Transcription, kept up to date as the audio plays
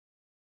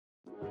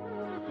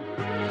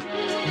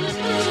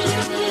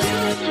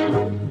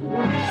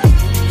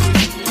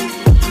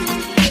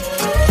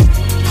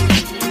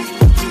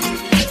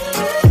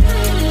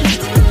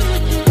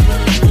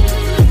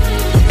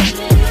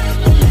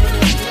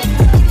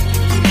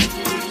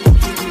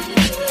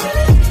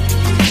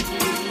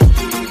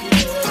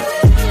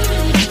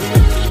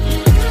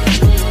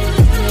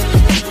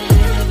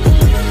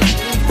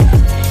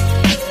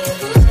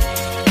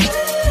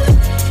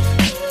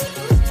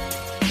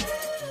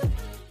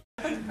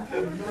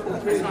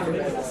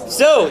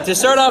So, to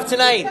start off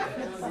tonight,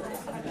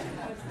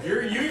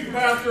 Your youth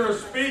pastor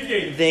is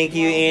speaking. thank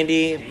you,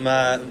 Andy.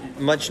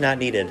 Much not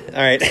needed.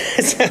 All right.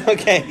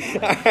 Okay.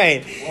 All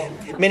right.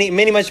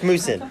 Many much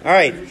moosin'. All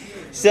right.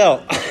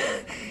 So,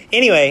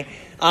 anyway,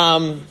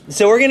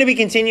 so we're going to be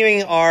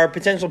continuing our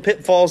potential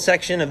pitfalls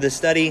section of the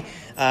study,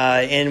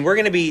 and we're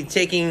going to be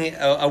taking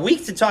a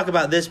week to talk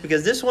about this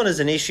because this one is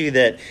an issue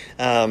that,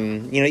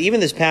 even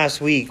this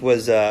past week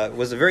was a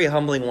very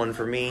humbling one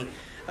for me.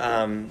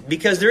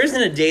 Because there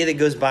isn't a day that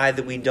goes by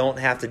that we don't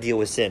have to deal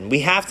with sin. We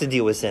have to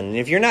deal with sin. And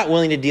if you're not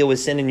willing to deal with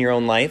sin in your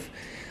own life,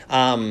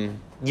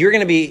 you're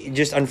going to be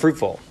just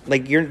unfruitful.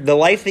 Like the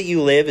life that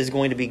you live is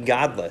going to be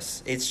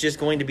godless. It's just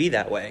going to be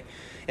that way.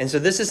 And so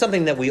this is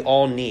something that we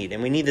all need,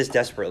 and we need this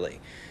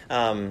desperately.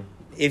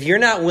 If you're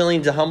not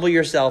willing to humble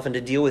yourself and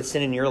to deal with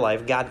sin in your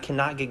life, God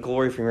cannot get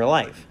glory from your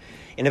life.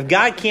 And if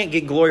God can't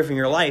get glory from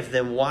your life,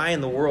 then why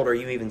in the world are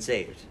you even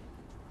saved?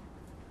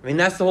 I mean,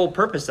 that's the whole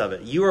purpose of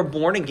it. You are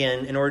born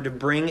again in order to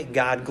bring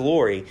God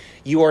glory.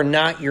 You are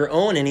not your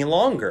own any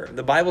longer.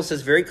 The Bible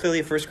says very clearly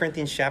in 1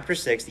 Corinthians chapter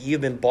 6 that you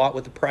have been bought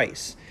with a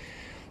price.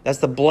 That's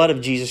the blood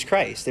of Jesus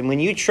Christ. And when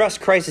you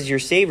trust Christ as your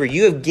Savior,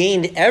 you have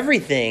gained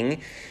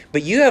everything,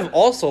 but you have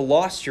also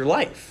lost your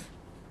life.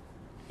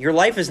 Your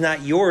life is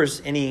not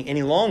yours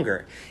any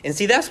longer. And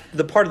see, that's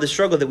the part of the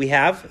struggle that we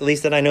have, at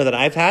least that I know that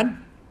I've had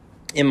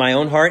in my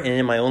own heart and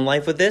in my own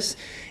life with this,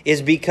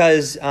 is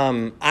because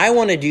I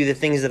want to do the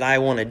things that I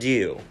want to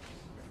do.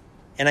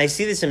 And I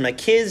see this in my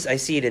kids, I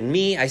see it in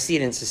me, I see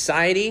it in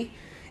society,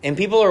 and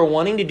people are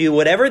wanting to do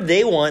whatever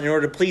they want in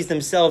order to please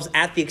themselves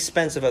at the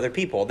expense of other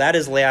people. That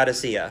is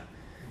Laodicea,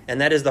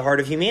 and that is the heart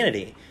of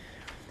humanity.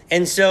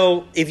 And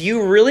so if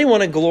you really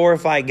want to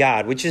glorify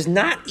God, which is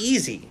not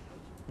easy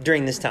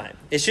during this time,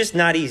 it's just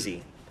not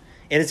easy,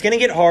 and it's going to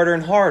get harder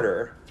and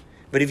harder,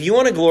 but if you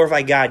want to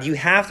glorify God, you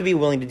have to be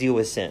willing to deal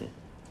with sin.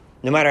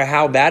 No matter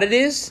how bad it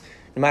is,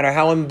 no matter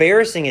how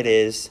embarrassing it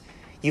is,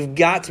 you've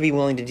got to be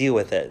willing to deal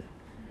with it.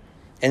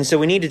 And so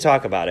we need to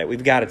talk about it.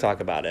 We've got to talk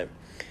about it.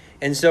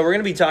 And so we're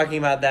going to be talking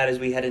about that as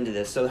we head into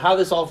this. So how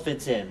this all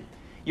fits in.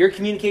 Your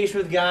communication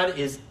with God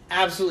is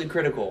absolutely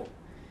critical.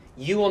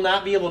 You will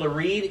not be able to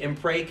read and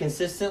pray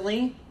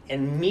consistently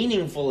and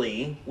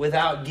meaningfully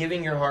without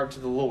giving your heart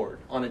to the Lord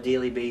on a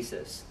daily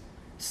basis.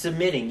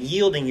 Submitting,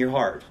 yielding your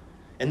heart.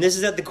 And this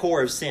is at the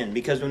core of sin,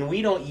 because when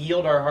we don't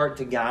yield our heart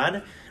to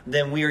God,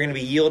 then we are going to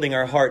be yielding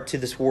our heart to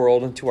this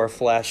world, to our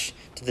flesh,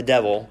 to the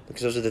devil,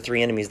 because those are the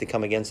three enemies that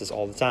come against us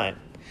all the time.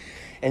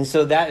 And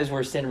so that is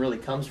where sin really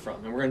comes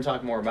from, and we're going to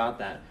talk more about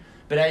that.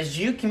 But as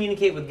you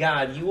communicate with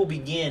God, you will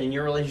begin in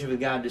your relationship with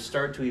God to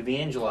start to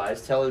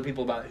evangelize, tell other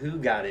people about who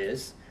God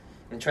is,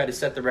 and try to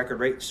set the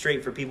record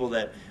straight for people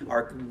that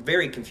are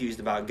very confused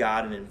about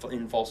God and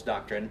in false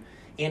doctrine,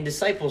 and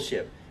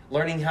discipleship,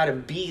 learning how to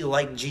be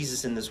like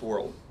Jesus in this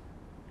world.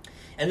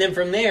 And then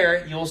from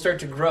there, you'll start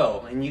to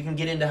grow, and you can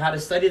get into how to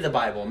study the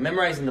Bible,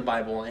 memorizing the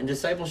Bible, and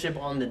discipleship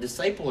on the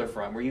discipler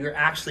front, where you're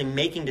actually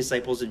making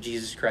disciples of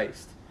Jesus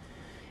Christ.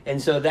 And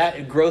so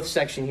that growth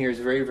section here is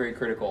very, very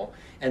critical.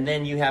 And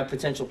then you have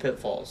potential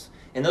pitfalls.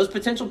 And those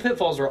potential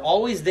pitfalls are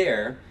always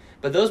there,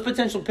 but those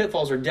potential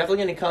pitfalls are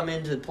definitely going to come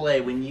into play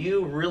when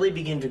you really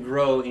begin to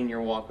grow in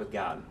your walk with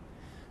God.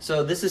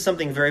 So this is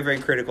something very, very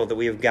critical that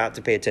we have got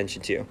to pay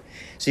attention to.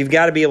 So you've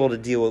got to be able to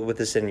deal with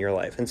this in your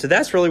life. And so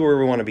that's really where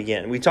we want to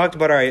begin. We talked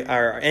about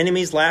our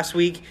enemies last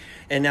week,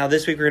 and now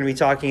this week we're going to be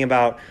talking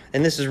about,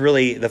 and this is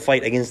really the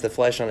fight against the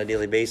flesh on a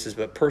daily basis,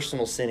 but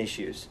personal sin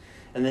issues.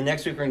 And then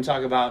next week we're going to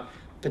talk about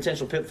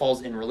potential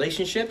pitfalls in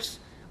relationships,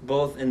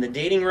 both in the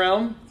dating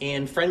realm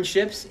and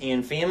friendships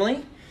and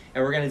family.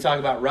 And we're going to talk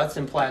about ruts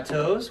and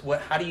plateaus.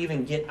 How do you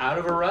even get out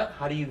of a rut?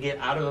 How do you get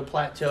out of a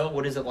plateau?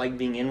 What is it like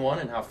being in one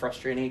and how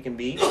frustrating it can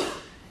be?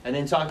 And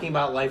then talking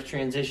about life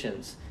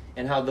transitions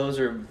and how those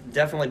are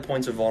definitely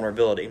points of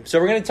vulnerability. So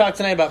we're going to talk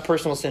tonight about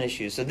personal sin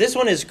issues. So this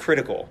one is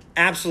critical,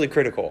 absolutely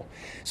critical.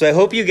 So I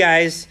hope you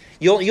guys,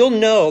 you'll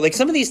know, like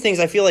some of these things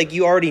I feel like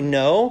you already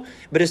know,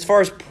 but as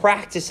far as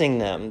practicing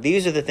them,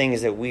 these are the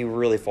things that we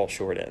really fall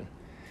short in.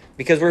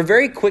 Because we're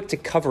very quick to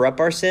cover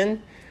up our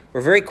sin. We're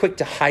very quick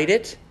to hide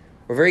it.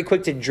 We're very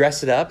quick to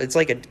dress it up. It's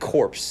like a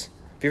corpse.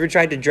 Have you ever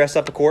tried to dress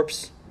up a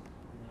corpse?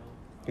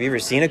 Have you ever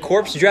seen a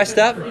corpse dressed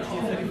up?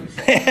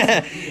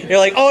 You're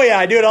like, oh yeah,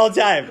 I do it all the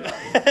time.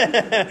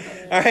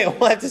 All right,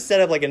 we'll have to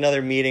set up like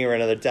another meeting or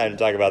another time to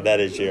talk about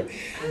that issue.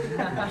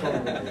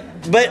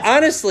 But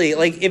honestly,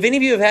 like if any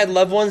of you have had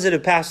loved ones that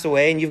have passed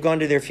away and you've gone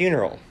to their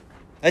funeral,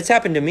 that's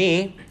happened to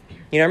me.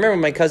 I remember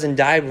my cousin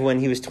died when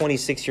he was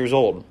 26 years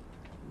old.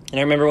 And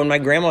I remember when my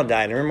grandma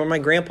died. I remember when my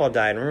grandpa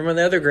died. I remember when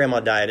the other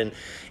grandma died. And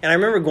I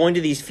remember going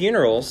to these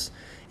funerals,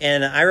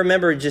 and I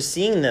remember just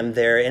seeing them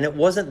there, and it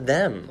wasn't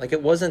them. Like,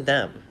 it wasn't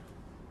them.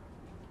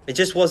 It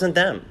just wasn't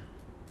them.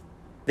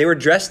 They were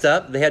dressed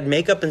up. They had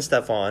makeup and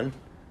stuff on,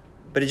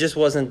 but it just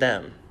wasn't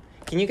them.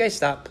 Can you guys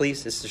stop,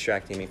 please? It's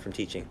distracting me from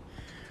teaching.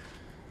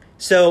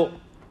 So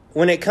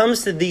when it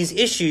comes to these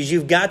issues,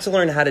 you've got to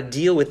learn how to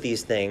deal with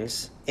these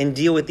things and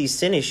deal with these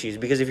sin issues.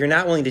 Because if you're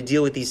not willing to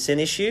deal with these sin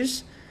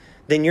issues,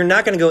 then you're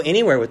not going to go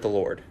anywhere with the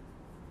Lord.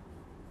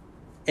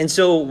 And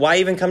so why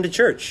even come to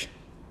church?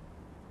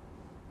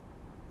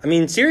 I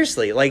mean,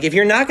 seriously, like if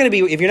you're not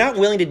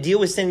willing to deal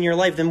with sin in your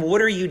life, then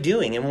what are you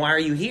doing and why are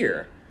you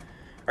here?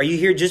 Are you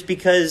here just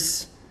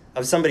because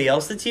of somebody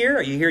else that's here?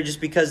 Are you here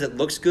just because it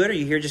looks good? Are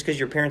you here just because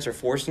your parents are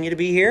forcing you to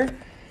be here?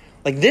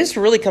 Like this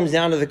really comes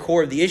down to the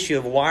core of the issue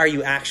of why are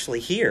you actually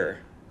here?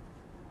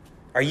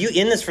 Are you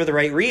in this for the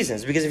right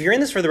reasons? Because if you're in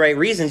this for the right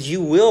reasons,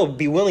 you will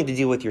be willing to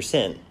deal with your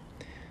sin.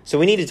 So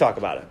we need to talk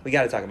about it. We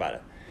got to talk about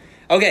it.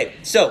 Okay,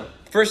 so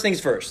first things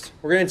first.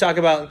 We're going to talk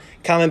about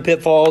common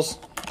pitfalls,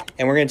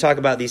 and we're going to talk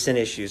about these sin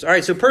issues. All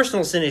right, so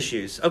personal sin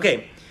issues.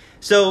 Okay,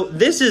 so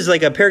this is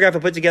like a paragraph I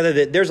put together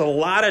that there's a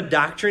lot of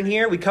doctrine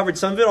here. We covered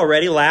some of it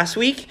already last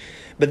week,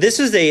 but this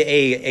is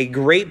a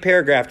great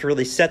paragraph to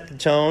really set the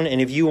tone.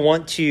 And if you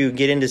want to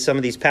get into some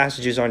of these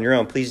passages on your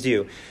own, please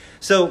do.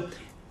 So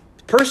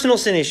personal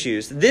sin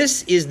issues.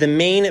 This is the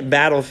main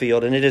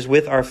battlefield, and it is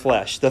with our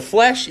flesh. The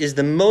flesh is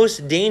the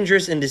most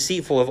dangerous and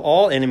deceitful of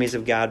all enemies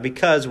of God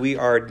because we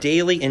are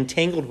daily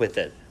entangled with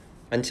it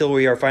until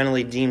we are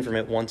finally deemed from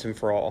it once and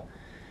for all.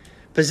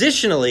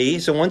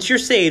 Positionally, so once you're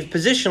saved,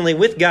 positionally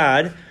with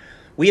God,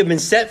 we have been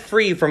set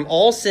free from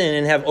all sin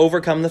and have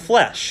overcome the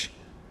flesh.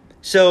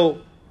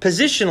 So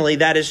positionally,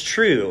 that is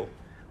true,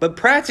 but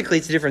practically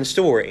it's a different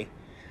story.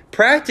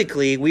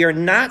 Practically, we are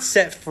not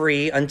set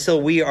free until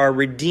we are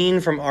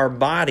redeemed from our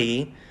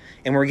body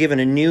and we're given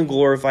a new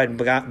glorified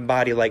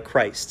body like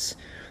Christ's.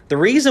 The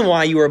reason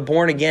why you are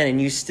born again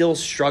and you still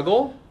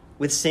struggle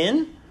with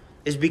sin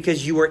is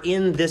because you are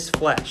in this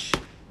flesh.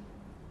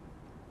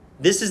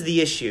 This is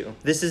the issue.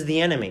 This is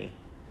the enemy.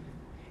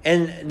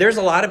 And there's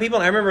a lot of people,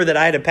 and I remember that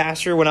I had a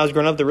pastor when I was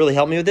growing up that really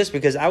helped me with this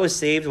because I was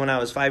saved when I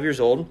was 5 years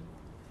old.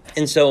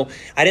 And so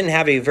I didn't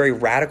have a very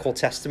radical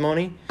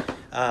testimony.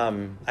 I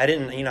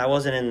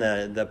wasn't in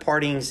the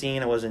partying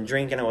scene. I wasn't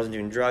drinking. I wasn't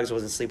doing drugs. I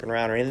wasn't sleeping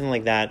around or anything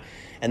like that.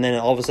 And then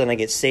all of a sudden I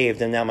get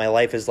saved and now my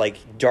life is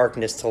like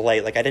darkness to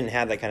light. Like I didn't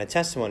have that kind of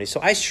testimony. So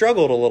I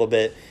struggled a little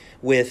bit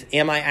with,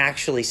 am I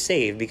actually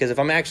saved? Because if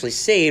I'm actually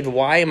saved,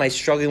 why am I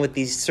struggling with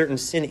these certain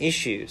sin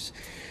issues?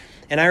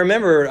 And I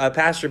remember a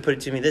pastor put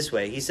it to me this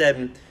way. He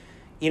said,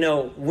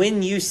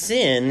 when you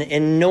sin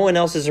and no one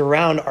else is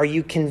around, are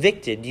you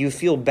convicted? Do you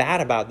feel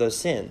bad about those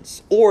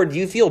sins? Or do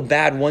you feel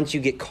bad once you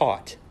get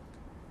caught?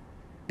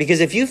 Because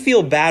if you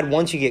feel bad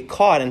once you get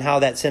caught and how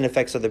that sin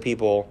affects other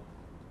people,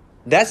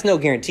 that's no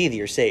guarantee that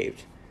you're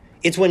saved.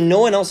 It's when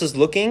no one else is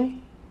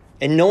looking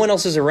and no one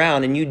else is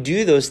around and you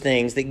do those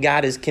things that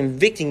God is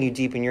convicting you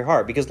deep in your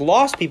heart. Because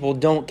lost people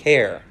don't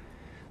care.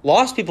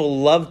 Lost people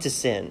love to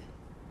sin.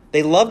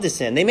 They love to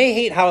sin. They may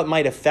hate how it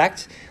might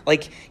affect.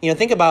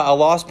 Think about a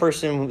lost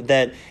person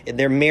that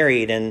they're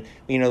married and,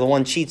 the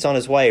one cheats on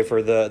his wife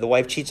or the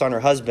wife cheats on her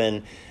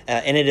husband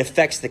and it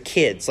affects the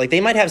kids. Like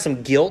they might have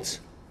some guilt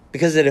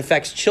because it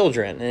affects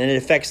children and it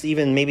affects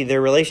even maybe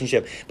their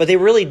relationship. But they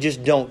really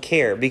just don't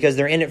care because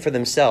they're in it for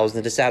themselves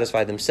and to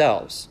satisfy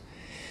themselves.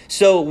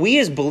 So we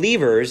as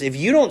believers, if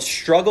you don't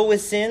struggle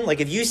with sin,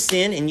 like if you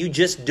sin and you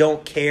just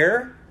don't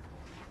care,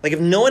 like if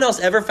no one else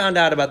ever found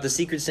out about the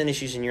secret sin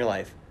issues in your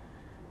life,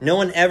 no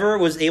one ever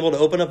was able to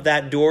open up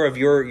that door of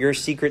your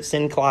secret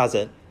sin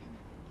closet,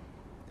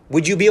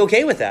 would you be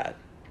okay with that?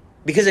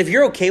 Because if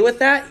you're okay with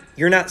that,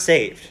 you're not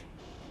saved.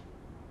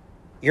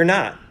 You're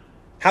not.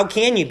 How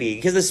can you be?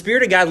 Because the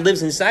Spirit of God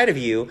lives inside of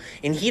you,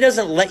 and He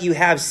doesn't let you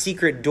have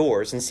secret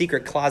doors and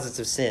secret closets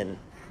of sin.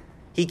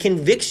 He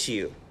convicts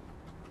you,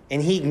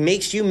 and He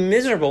makes you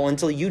miserable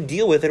until you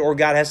deal with it or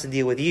God has to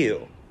deal with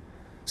you.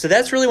 So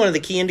that's really one of the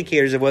key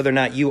indicators of whether or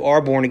not you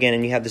are born again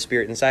and you have the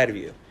Spirit inside of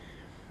you.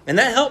 And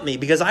that helped me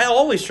because I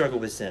always struggled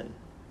with sin.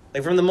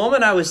 Like from the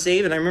moment I was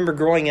saved, and I remember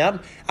growing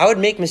up, I would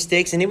make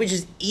mistakes, and it would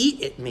just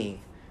eat at me,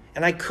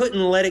 and I couldn't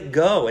let it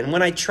go. And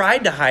when I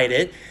tried to hide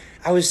it,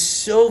 I was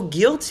so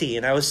guilty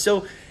and I was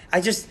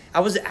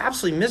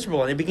absolutely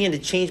miserable. And it began to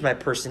change my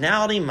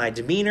personality, my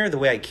demeanor, the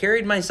way I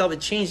carried myself.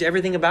 It changed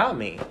everything about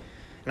me.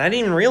 And I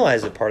didn't even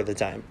realize it part of the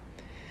time.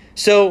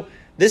 So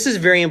this is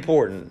very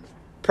important.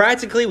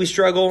 Practically, we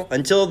struggle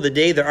until the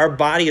day that our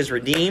body is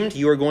redeemed.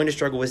 You are going to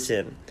struggle with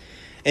sin.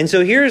 And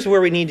so here's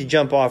where we need to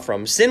jump off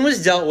from. Sin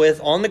was dealt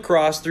with on the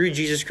cross through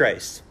Jesus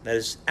Christ. That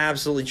is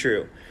absolutely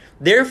true.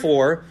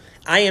 Therefore,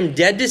 I am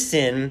dead to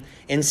sin,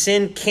 and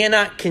sin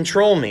cannot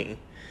control me.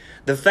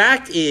 The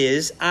fact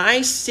is,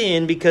 I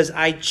sin because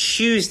I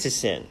choose to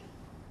sin.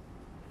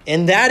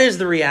 And that is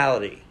the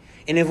reality.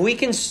 And if we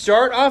can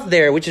start off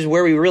there, which is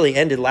where we really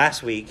ended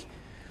last week,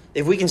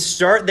 if we can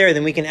start there,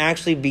 then we can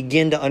actually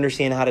begin to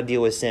understand how to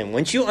deal with sin.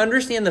 Once you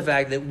understand the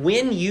fact that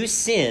when you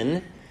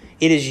sin,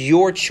 it is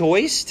your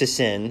choice to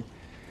sin,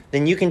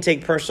 then you can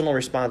take personal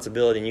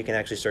responsibility and you can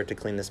actually start to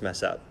clean this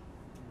mess up.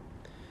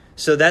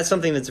 So that's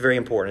something that's very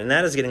important. And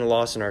that is getting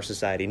lost in our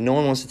society. No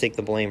one wants to take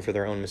the blame for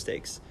their own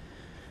mistakes.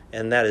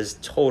 And that is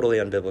totally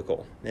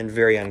unbiblical and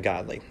very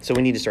ungodly. So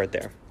we need to start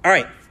there. All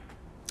right.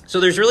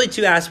 So there's really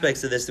two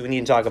aspects of this that we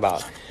need to talk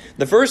about.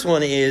 The first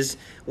one is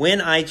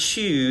when I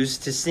choose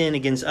to sin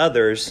against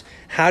others,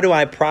 how do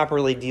I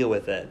properly deal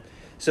with it?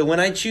 So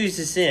when I choose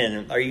to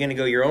sin, are you going to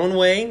go your own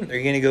way, or are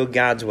you going to go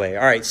God's way?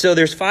 All right, so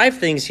there's 5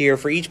 things here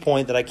for each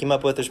point that I came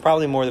up with. There's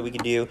probably more that we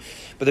could do,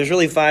 but there's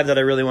really 5 that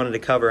I really wanted to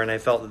cover, and I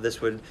felt that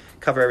this would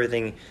cover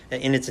everything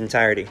in its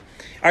entirety. All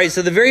right,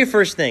 so the very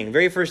first thing,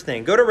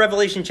 go to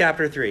Revelation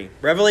chapter 3.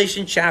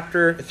 Revelation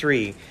chapter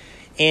 3.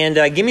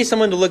 And give me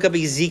someone to look up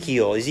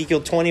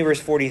Ezekiel 20, verse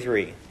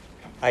 43.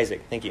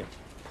 Isaac, thank you.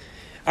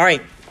 All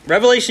right,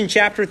 Revelation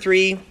chapter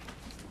 3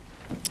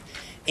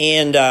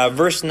 and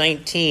verse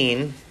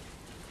 19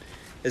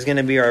 is going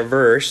to be our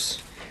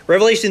verse.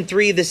 Revelation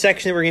 3, the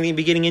section that we're going to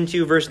be getting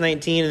into, verse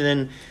 19,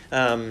 and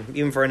then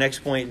even for our next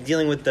point,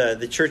 dealing with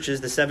the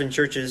churches, the 7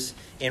 churches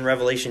in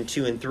Revelation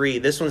 2 and 3.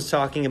 This one's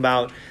talking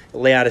about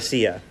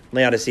Laodicea.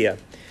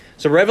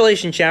 So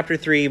Revelation chapter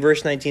 3,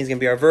 verse 19 is going to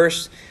be our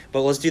verse,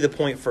 but let's do the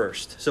point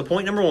first. So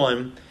point number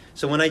 1,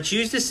 so when I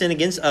choose to sin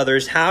against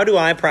others, how do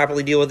I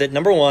properly deal with it?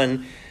 Number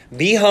 1,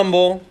 be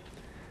humble,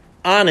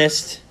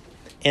 honest,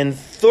 and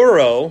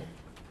thorough.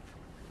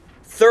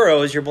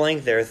 Thorough is your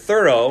blank there.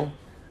 Thorough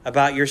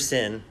about your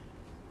sin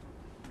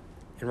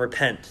and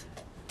repent.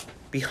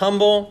 Be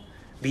humble,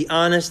 be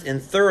honest, and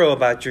thorough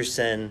about your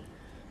sin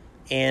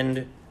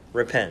and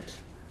repent.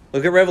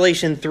 Look at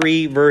Revelation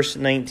 3, verse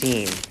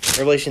 19.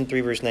 Revelation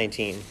 3, verse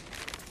 19.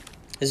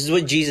 This is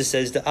what Jesus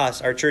says to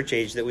us, our church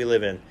age that we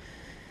live in.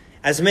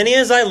 As many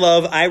as I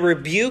love, I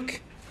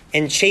rebuke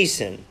and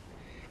chasten.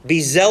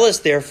 Be zealous,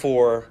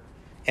 therefore,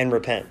 and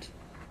repent.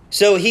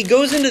 So he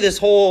goes into this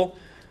whole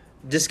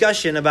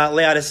discussion about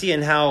Laodicea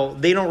and how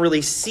they don't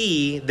really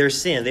see their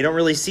sin. They don't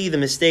really see the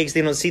mistakes.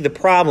 They don't see the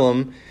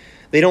problem.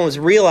 They don't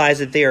realize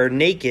that they are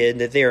naked,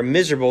 that they are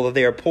miserable, that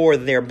they are poor,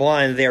 that they are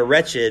blind, that they are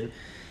wretched.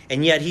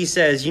 And yet he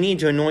says, you need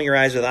to anoint your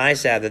eyes with eye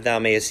salve that thou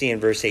mayest see in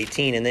verse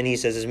 18. And then he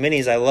says, as many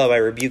as I love, I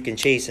rebuke and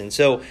chasten.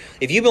 So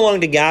if you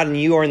belong to God and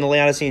you are in the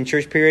Laodicean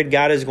church period,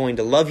 God is going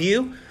to love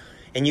you.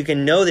 And you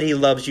can know that he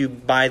loves you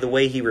by the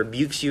way he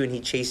rebukes you and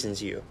he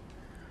chastens you.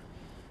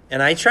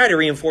 And I try to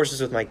reinforce this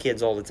with my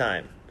kids all the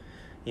time.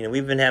 You know,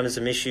 we've been having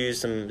some issues,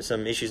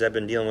 some issues I've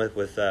been dealing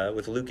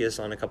with Lucas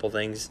on a couple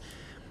things.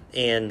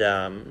 And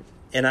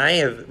I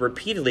have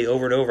repeatedly,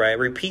 over and over, I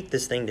repeat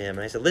this thing to him.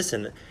 And I said,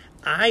 listen,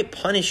 I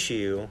punish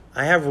you.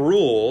 I have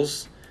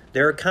rules.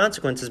 There are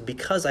consequences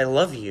because I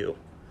love you.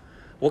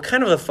 What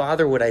kind of a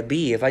father would I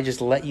be if I just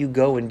let you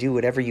go and do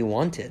whatever you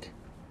wanted?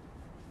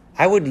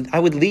 I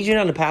would lead you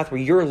down a path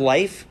where your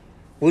life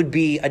would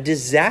be a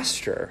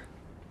disaster.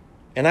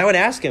 And I would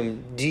ask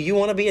him, do you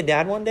want to be a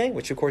dad one day?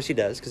 Which, of course, he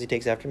does because he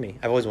takes after me.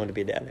 I've always wanted to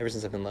be a dad ever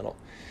since I've been little.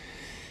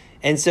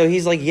 And so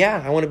he's like,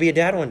 yeah, I want to be a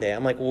dad one day.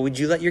 I'm like, well, would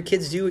you let your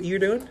kids do what you're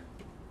doing?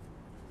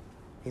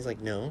 He's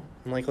like, no.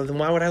 I'm like, well, then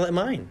why would I let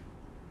mine?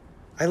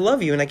 I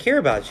love you and I care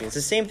about you. It's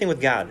the same thing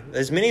with God.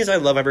 As many as I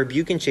love, I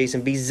rebuke and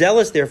chasten. Be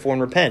zealous, therefore,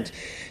 and repent.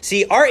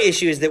 See, our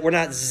issue is that we're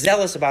not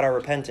zealous about our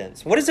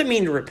repentance. What does it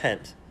mean to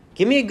repent?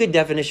 Give me a good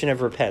definition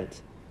of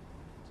repent.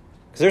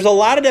 Because there's a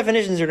lot of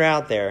definitions that are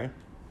out there.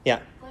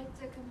 Yeah. Like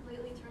to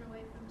completely turn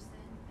away from sin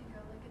and go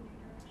like a new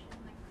direction,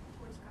 like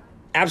towards God.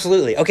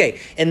 Absolutely. Okay.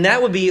 And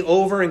that would be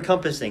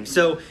over-encompassing.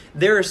 So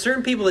there are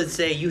certain people that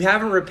say you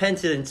haven't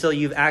repented until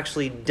you've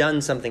actually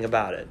done something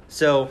about it.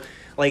 So,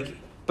 like,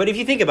 but if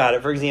you think about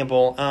it, for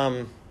example,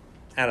 I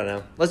don't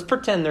know. Let's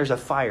pretend there's a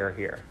fire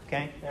here.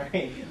 Okay? All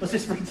right. Let's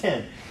just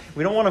pretend.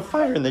 We don't want a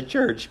fire in the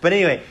church. But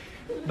anyway,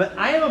 but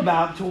I am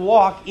about to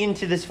walk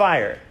into this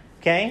fire.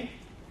 Okay?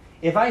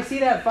 If I see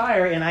that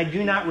fire and I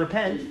do not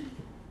repent,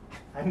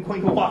 I'm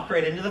going to walk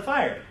right into the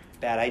fire.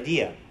 Bad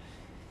idea.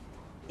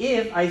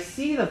 If I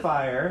see the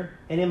fire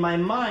and in my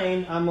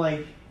mind I'm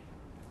like,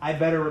 I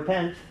better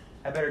repent,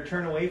 I better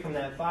turn away from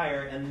that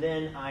fire, and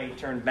then I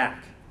turn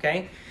back.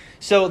 Okay?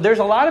 So there's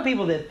a lot of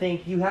people that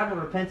think you haven't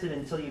repented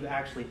until you've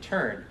actually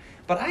turned.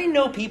 But I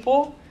know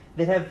people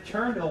that have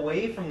turned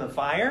away from the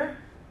fire,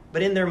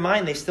 but in their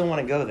mind they still want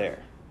to go there.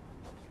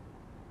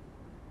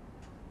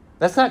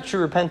 That's not true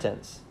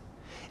repentance.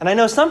 And I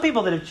know some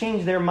people that have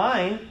changed their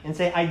mind and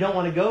say, I don't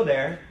want to go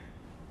there,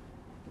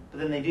 but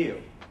then they do.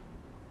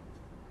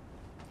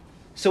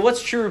 So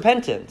what's true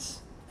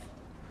repentance?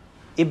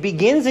 It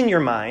begins in your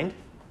mind,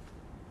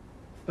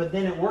 but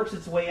then it works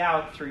its way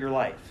out through your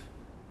life.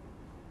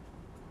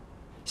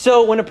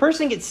 So when a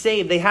person gets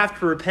saved, they have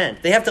to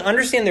repent. They have to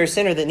understand they're a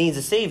sinner that needs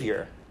a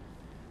Savior.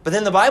 But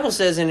then the Bible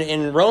says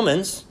in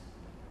Romans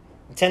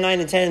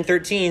 10:9 and 10 and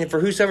 13, for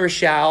whosoever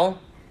shall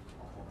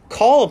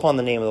call upon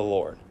the name of the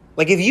Lord.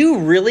 Like if you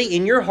really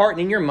in your heart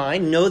and in your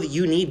mind know that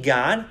you need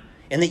God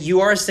and that you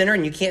are a sinner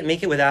and you can't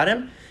make it without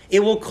him, it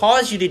will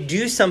cause you to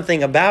do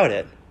something about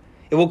it.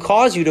 It will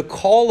cause you to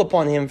call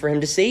upon him for him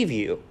to save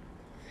you.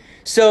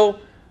 So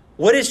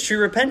what is true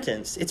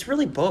repentance? It's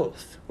really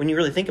both when you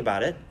really think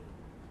about it.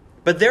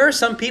 But there are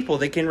some people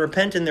that can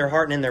repent in their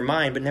heart and in their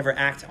mind but never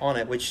act on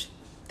it, which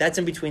that's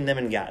in between them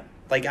and God.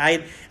 Like I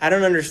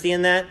don't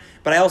understand that,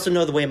 but I also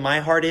know the way my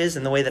heart is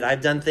and the way that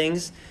I've done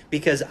things,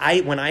 because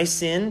when I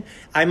sin,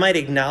 I might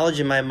acknowledge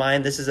in my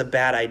mind this is a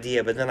bad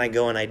idea, but then I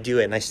go and I do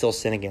it and I still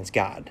sin against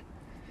God.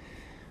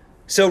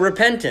 So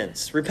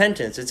repentance,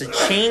 it's a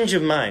change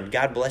of mind.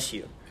 God bless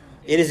you.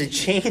 It is a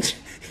change.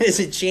 It is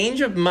a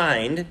change of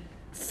mind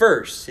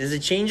first. It is a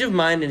change of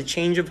mind and a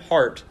change of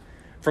heart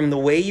from the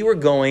way you are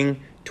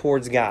going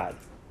towards God,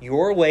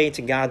 your way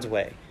to God's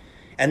way.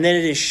 And then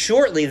it is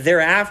shortly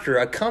thereafter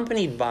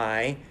accompanied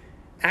by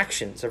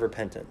actions of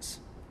repentance.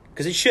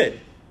 Because it should.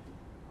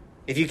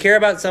 If you care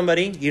about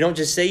somebody, you don't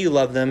just say you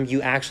love them,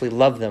 you actually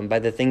love them by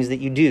the things that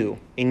you do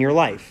in your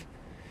life.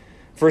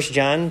 1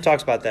 John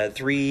talks about that.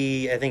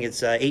 3, I think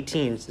it's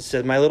 18. It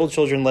says, "My little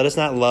children, let us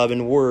not love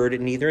in word,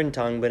 neither in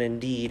tongue, but in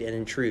deed and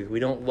in truth." We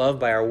don't love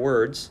by our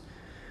words.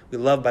 We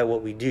love by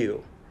what we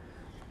do.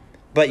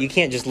 But you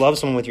can't just love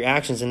someone with your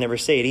actions and never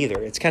say it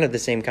either. It's kind of the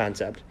same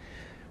concept.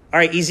 All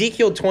right,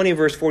 Ezekiel 20,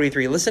 verse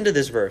 43. Listen to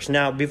this verse.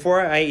 Now,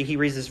 before he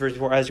reads this verse,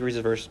 before Isaac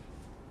reads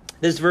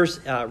this verse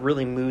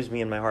really moves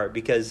me in my heart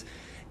because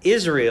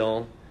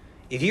Israel,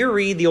 if you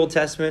read the Old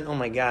Testament, oh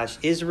my gosh,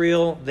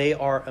 Israel, they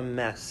are a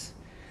mess.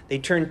 They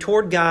turn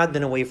toward God,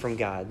 then away from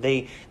God.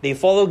 They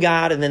follow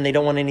God, and then they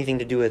don't want anything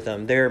to do with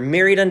them. They're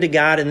married unto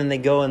God, and then they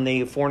go and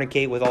they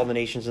fornicate with all the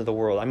nations of the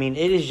world. I mean,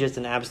 it is just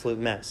an absolute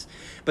mess.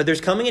 But there's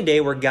coming a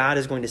day where God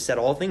is going to set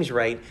all things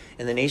right,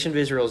 and the nation of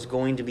Israel is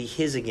going to be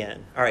his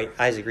again. All right,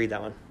 Isaac, read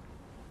that one.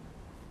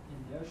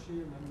 "And there shall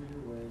you remember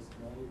your ways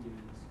and all your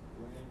doings,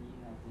 wherein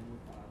ye have been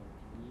defiled,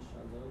 and ye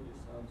shall load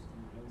yourselves in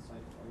your own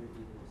sight for all your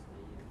evils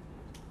that ye have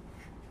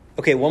committed."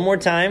 Okay, one more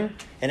time,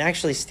 and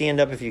actually stand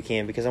up if you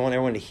can, because I want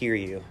everyone to hear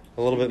you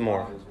a little bit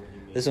more.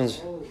 This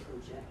one's Oh,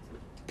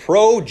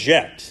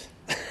 project.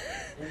 "And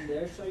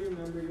there shall you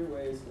remember your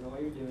ways and all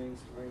your doings,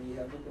 wherein ye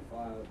have been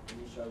defiled, and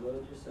ye shall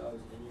load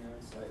yourselves in your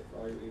own sight for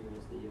all your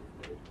evils that ye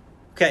have committed."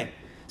 Okay,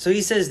 so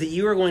he says that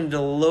you are going to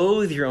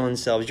loathe your own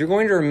selves. You're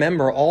going to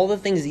remember all the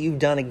things that you've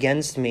done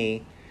against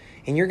me,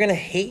 and you're going to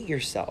hate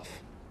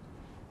yourself.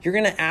 You're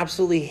going to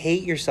absolutely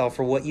hate yourself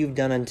for what you've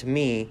done unto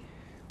me,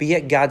 but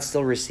yet God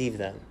still received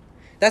them.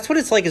 That's what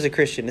it's like as a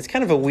Christian. It's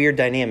kind of a weird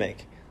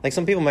dynamic. Like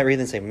some people might read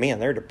and say, man,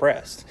 they're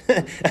depressed.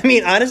 I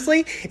mean,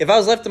 honestly, if I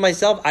was left to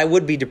myself, I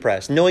would be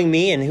depressed. Knowing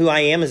me and who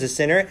I am as a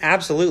sinner,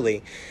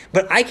 absolutely.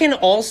 But I can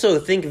also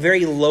think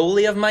very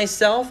lowly of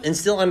myself and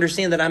still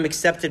understand that I'm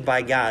accepted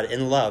by God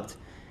and loved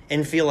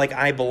and feel like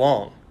I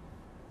belong.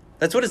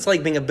 That's what it's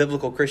like being a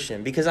biblical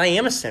Christian because I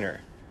am a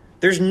sinner.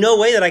 There's no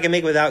way that I can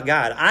make it without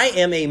God. I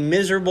am a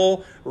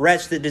miserable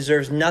wretch that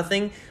deserves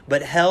nothing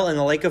but hell and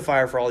the lake of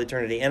fire for all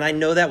eternity. And I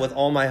know that with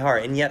all my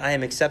heart. And yet I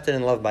am accepted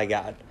and loved by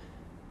God.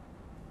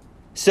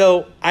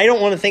 So I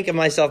don't want to think of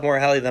myself more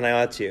highly than I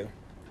ought to.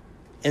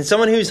 And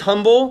someone who's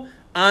humble,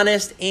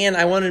 honest, and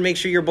I wanted to make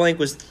sure your blank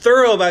was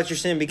thorough about your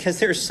sin because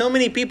there are so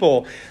many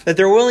people that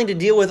they're willing to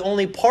deal with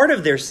only part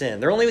of their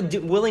sin. They're only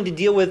willing to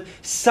deal with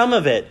some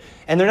of it.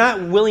 And they're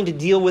not willing to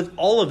deal with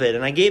all of it.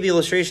 And I gave the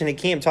illustration at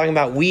camp talking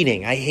about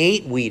weeding. I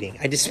hate weeding.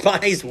 I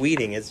despise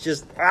weeding. It's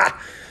just,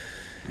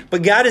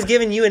 But God has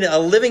given you a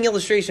living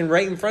illustration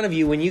right in front of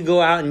you when you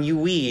go out and you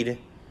weed,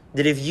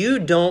 that if you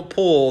don't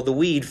pull the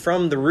weed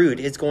from the root,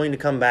 it's going to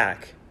come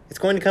back. It's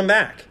going to come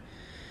back.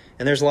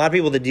 And there's a lot of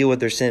people that deal with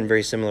their sin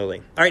very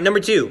similarly. All right, number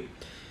 2.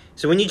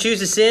 So when you choose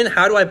to sin,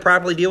 how do I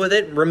properly deal with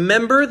it?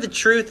 Remember the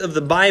truth of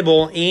the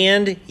Bible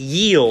and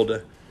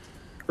yield.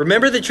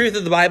 Remember the truth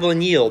of the Bible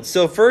and yield.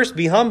 So first,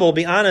 be humble,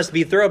 be honest,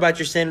 be thorough about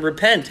your sin,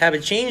 repent, have a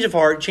change of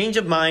heart, change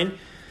of mind,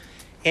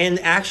 and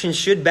actions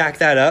should back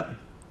that up.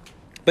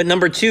 But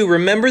number 2,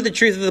 remember the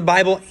truth of the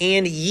Bible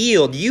and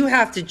yield. You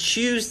have to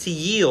choose to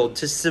yield,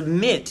 to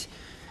submit,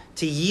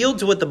 to yield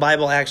to what the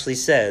Bible actually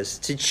says,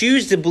 to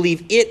choose to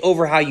believe it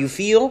over how you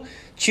feel,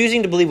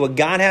 choosing to believe what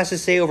God has to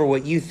say over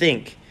what you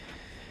think.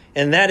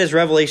 And that is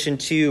Revelation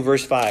 2,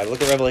 verse 5.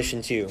 Look at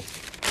Revelation 2.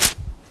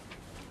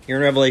 You're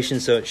in Revelation,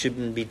 so it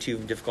shouldn't be too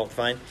difficult to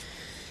find.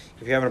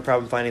 If you're having a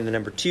problem finding the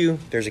number 2,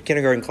 there's a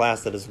kindergarten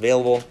class that is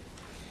available.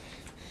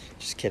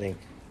 Just kidding.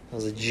 That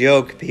was a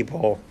joke,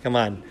 people. Come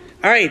on.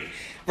 All right,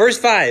 verse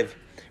 5.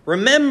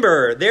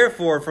 "Remember,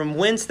 therefore, from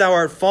whence thou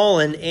art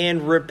fallen,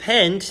 and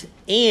repent,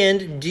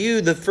 and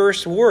do the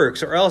first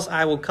works, or else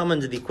I will come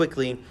unto thee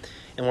quickly,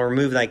 and will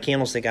remove thy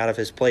candlestick out of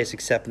his place,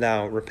 except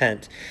thou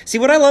repent." See,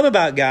 what I love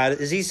about God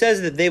is he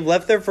says that they've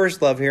left their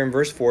first love here in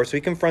verse 4, so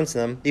he confronts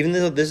them, even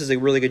though this is a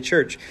really good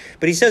church.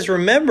 But he says,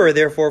 "Remember,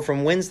 therefore,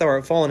 from whence thou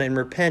art fallen, and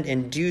repent,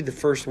 and do the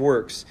first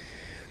works."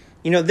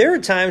 You know, there are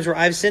times where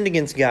I've sinned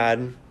against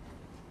God,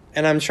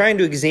 and I'm trying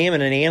to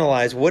examine and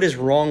analyze what is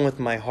wrong with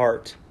my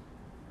heart.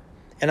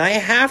 And I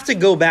have to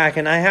go back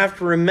and I have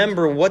to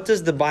remember, what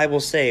does the Bible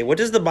say? What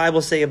does the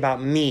Bible say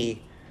about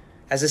me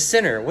as a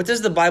sinner? What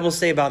does the Bible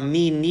say about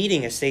me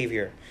needing a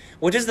Savior?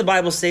 What does the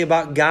Bible say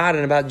about God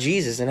and about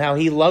Jesus and how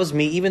he loves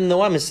me even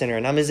though I'm a sinner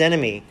and I'm his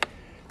enemy?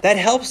 That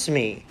helps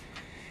me.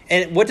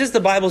 And what does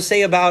the Bible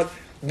say about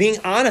being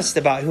honest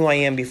about who I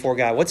am before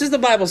God? What does the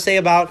Bible say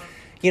about,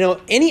 you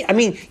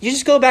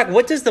just go back.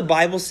 What does the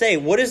Bible say?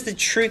 What is the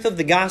truth of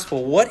the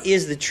gospel? What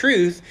is the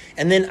truth?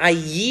 And then I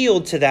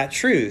yield to that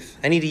truth.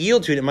 I need to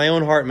yield to it in my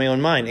own heart, my own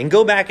mind, and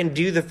go back and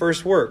do the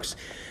first works.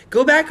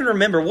 Go back and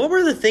remember, what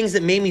were the things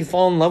that made me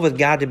fall in love with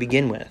God to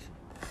begin with?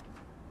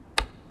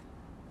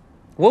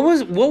 What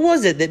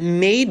was it that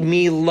made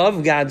me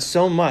love God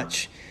so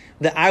much?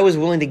 that I was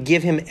willing to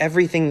give him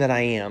everything that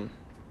I am?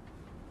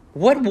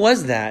 What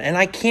was that? And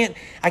I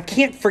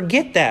can't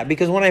forget that,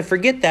 because when I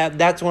forget that,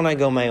 that's when I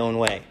go my own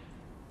way.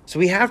 So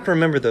we have to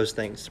remember those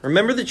things.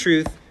 Remember the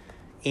truth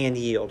and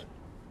yield.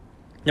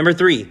 Number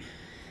 3,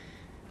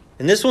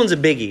 and this one's a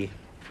biggie.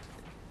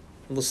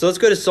 So let's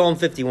go to Psalm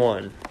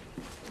 51,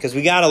 because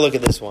we got to look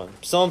at this one.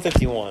 Psalm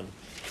 51.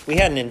 We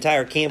had an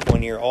entire camp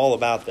one year all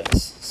about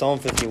this. Psalm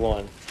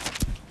 51.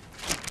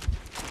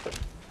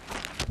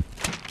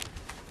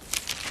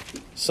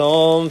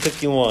 Psalm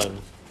 51.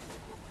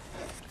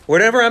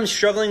 Whenever I'm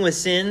struggling with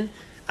sin,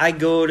 I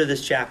go to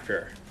this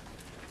chapter.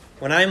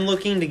 When I'm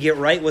looking to get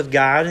right with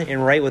God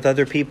and right with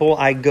other people,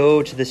 I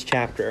go to this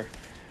chapter.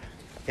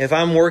 If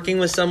I'm working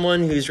with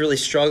someone who's really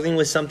struggling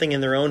with something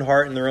in their own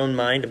heart and their own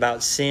mind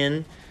about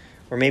sin,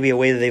 or maybe a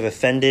way that they've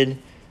offended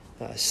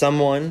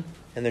someone,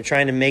 and they're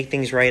trying to make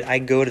things right, I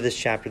go to this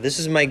chapter. This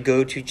is my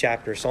go-to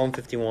chapter, Psalm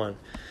 51.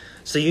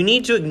 So you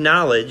need to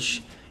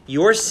acknowledge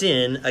your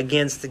sin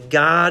against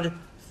God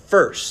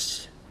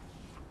first.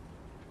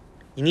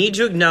 You need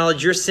to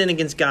acknowledge your sin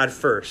against God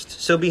first.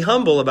 So be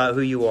humble about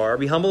who you are.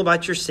 Be humble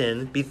about your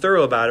sin. Be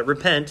thorough about it.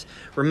 Repent.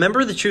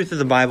 Remember the truth of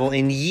the Bible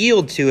and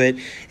yield to it,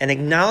 and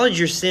acknowledge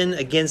your sin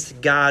against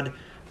God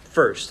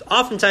first.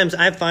 Oftentimes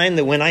I find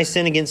that when I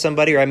sin against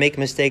somebody or I make a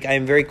mistake, I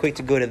am very quick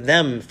to go to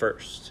them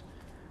first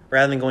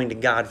rather than going to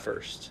God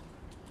first.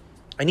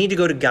 I need to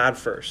go to God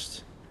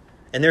first.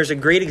 And there's a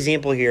great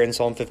example here in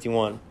Psalm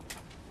 51.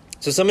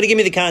 So somebody give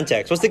me the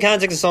context. What's the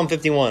context of Psalm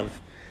 51?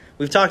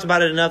 We've talked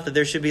about it enough that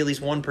there should be at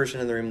least one person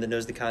in the room that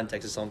knows the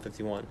context of Psalm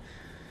 51.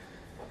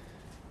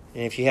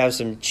 And if you have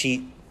some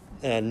cheat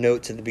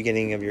notes at the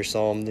beginning of your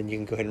psalm, then you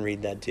can go ahead and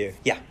read that too.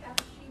 Yeah.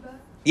 Bathsheba.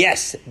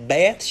 Yes,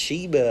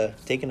 Bathsheba,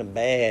 taking a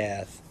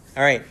bath.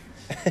 All right.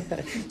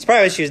 It's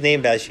probably why she was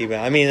named Bathsheba.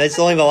 I mean, that's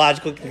only the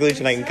logical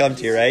conclusion I can come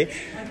to, right?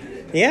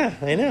 Yeah,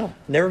 I know.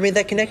 Never made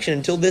that connection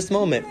until this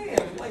moment.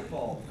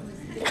 All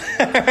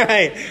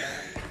right.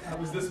 I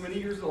was this many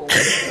years old.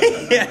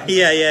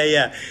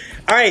 Yeah.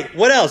 All right,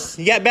 what else?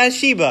 You got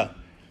Bathsheba.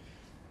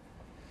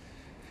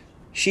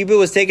 Sheba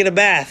was taking a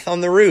bath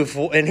on the roof.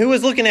 And who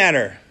was looking at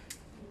her?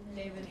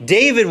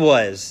 David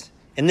was.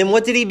 And then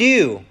what did he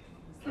do?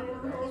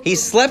 He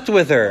slept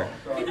with her.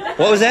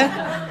 What was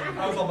that?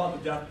 I was all about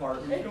the death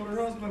part. You killed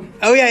her husband.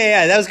 Oh,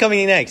 yeah. That was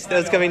coming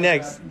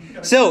next.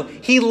 So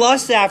he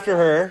lusts after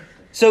her.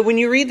 So when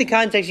you read the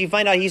context, you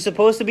find out he's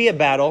supposed to be at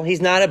battle.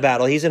 He's not at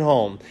battle. He's at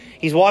home.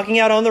 He's walking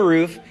out on the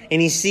roof,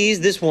 and he sees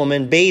this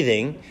woman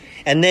bathing.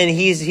 And then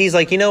he's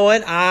like, you know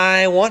what?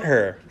 I want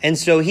her. And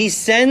so he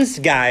sends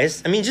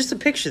guys. I mean, just to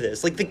picture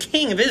this, like the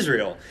king of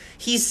Israel.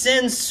 He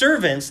sends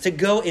servants to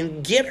go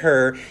and get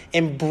her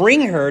and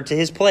bring her to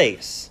his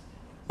place.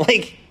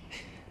 Like,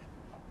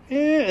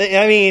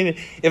 I mean,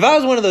 if I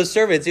was one of those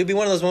servants, it would be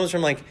one of those moments where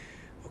I'm like,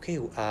 okay,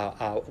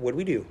 what do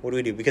we do? What do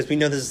we do? Because we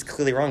know this is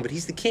clearly wrong, but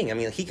he's the king. I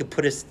mean, he could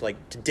put us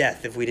like to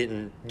death if we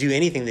didn't do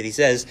anything that he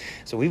says.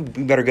 So we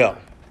better go.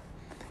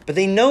 But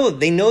they know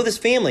this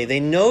family. They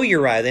know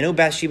Uriah. They know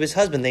Bathsheba's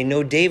husband. They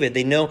know David.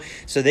 They know.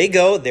 So they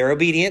go, they're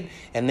obedient,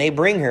 and they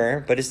bring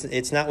her. But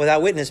it's not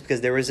without witness,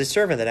 because there was a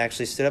servant that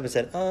actually stood up and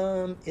said,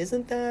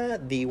 isn't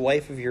that the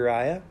wife of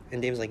Uriah?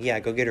 And David's like, yeah,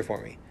 go get her for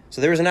me.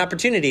 So there was an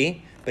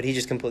opportunity, but he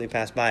just completely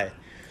passed by it.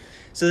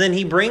 So then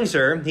he brings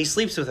her. He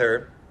sleeps with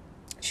her.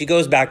 She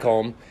goes back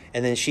home,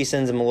 and then she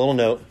sends him a little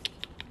note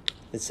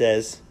that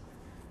says,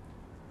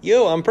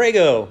 yo, I'm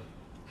Prego.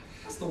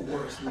 That's the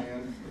worst,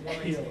 man.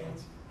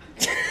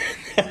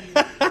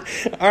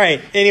 All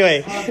right,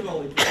 anyway.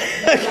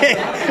 Okay.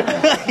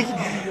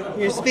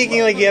 You're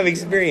speaking like you have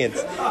experience.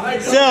 So,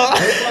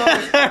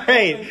 all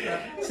right.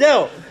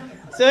 So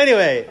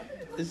anyway,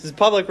 this is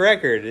public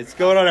record. It's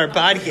going on our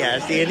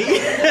podcast, Andy.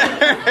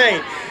 All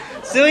right.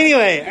 So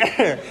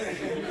anyway,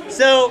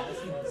 so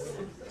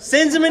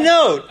sends him a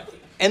note.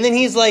 And then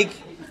he's like,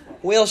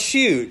 well,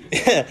 shoot.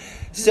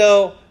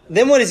 So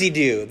then what does he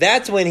do?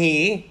 That's when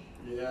he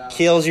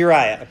kills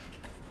Uriah.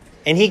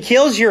 And he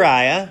kills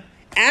Uriah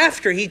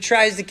after he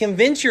tries to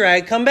convince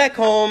Uriah, come back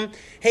home.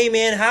 Hey,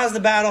 man, how's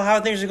the battle?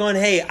 How things are going?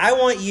 Hey, I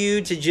want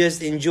you to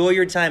just enjoy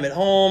your time at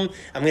home.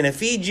 I'm going to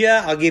feed you.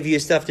 I'll give you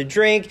stuff to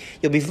drink.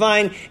 You'll be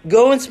fine.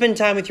 Go and spend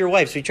time with your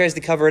wife. So he tries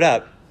to cover it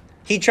up.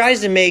 He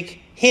tries to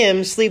make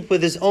him sleep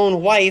with his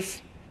own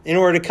wife in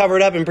order to cover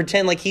it up and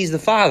pretend like he's the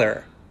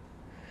father.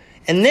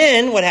 And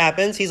then what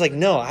happens? He's like,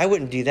 no, I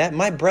wouldn't do that.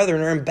 My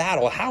brethren are in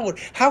battle.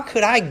 How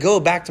could I go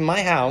back to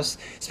my house,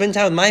 spend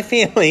time with my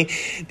family?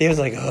 They was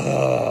like,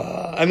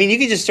 oh. I mean, you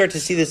can just start to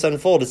see this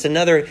unfold. It's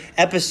another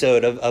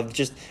episode of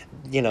just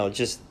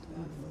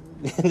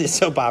the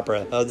soap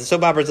opera, the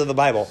soap operas of the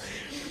Bible.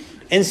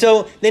 And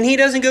so then he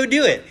doesn't go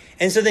do it.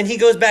 And so then he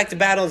goes back to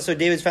battle. And so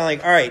David's finally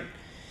like, all right.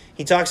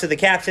 He talks to the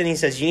captain. He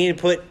says, you need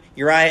to put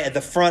Uriah at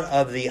the front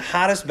of the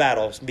hottest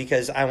battles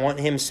because I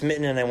want him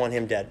smitten and I want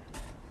him dead.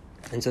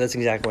 And so that's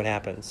exactly what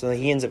happens. So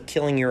he ends up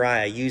killing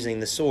Uriah using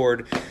the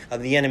sword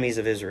of the enemies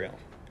of Israel.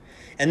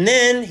 And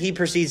then he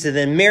proceeds to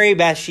then marry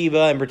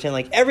Bathsheba and pretend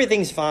like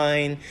everything's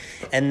fine.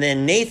 And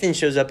then Nathan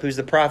shows up, who's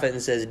the prophet,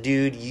 and says,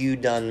 dude, you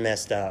done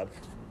messed up.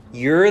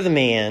 You're the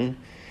man.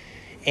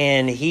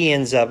 And he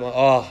ends up,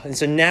 and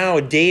so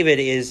now David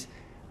is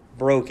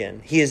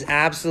broken. He is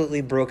absolutely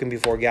broken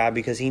before God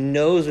because he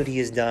knows what he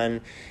has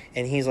done.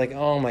 And he's like,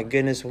 oh my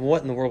goodness,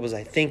 what in the world was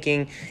I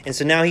thinking? And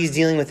so now he's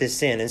dealing with his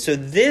sin. And so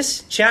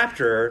this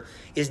chapter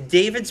is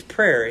David's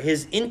prayer,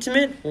 his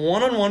intimate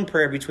one-on-one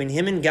prayer between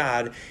him and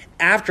God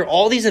after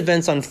all these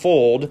events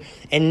unfold.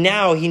 And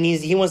now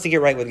he wants to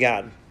get right with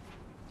God.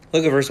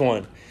 Look at verse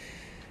 1.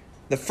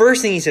 The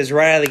first thing he says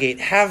right out of the gate,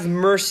 have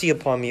mercy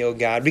upon me, O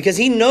God, because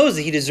he knows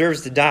that he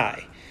deserves to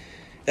die.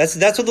 That's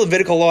what the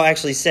Levitical law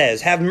actually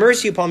says. Have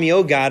mercy upon me,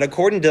 O God,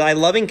 according to thy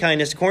loving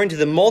kindness, according to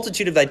the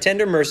multitude of thy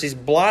tender mercies,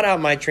 blot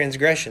out my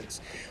transgressions.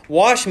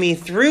 Wash me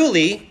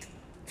thoroughly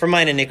from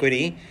mine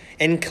iniquity,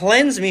 and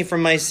cleanse me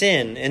from my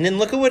sin. And then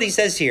look at what he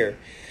says here.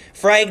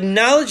 For I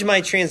acknowledge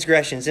my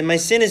transgressions, and my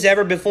sin is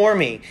ever before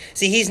me.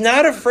 See, he's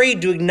not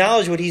afraid to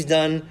acknowledge what he's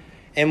done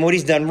and what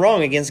he's done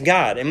wrong against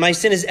God. And my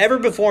sin is ever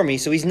before me.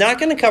 So he's not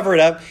going to cover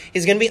it up.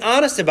 He's going to be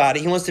honest about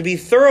it. He wants to be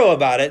thorough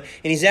about it.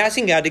 And he's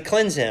asking God to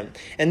cleanse him.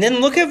 And then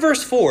look at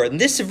verse 4.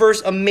 And this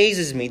verse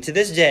amazes me to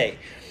this day.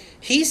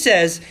 He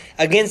says,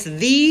 against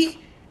thee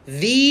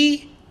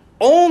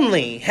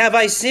only have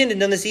I sinned and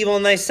done this evil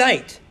in thy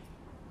sight.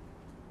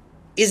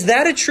 Is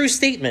that a true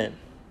statement?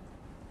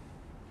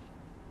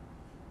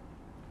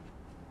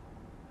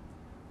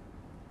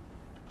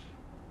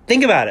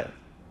 Think about it.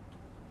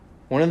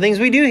 One of the things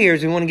we do here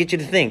is we want to get you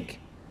to think.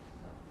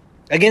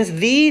 Against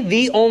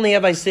thee only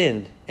have I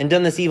sinned and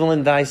done this evil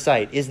in thy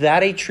sight. Is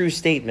that a true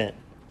statement?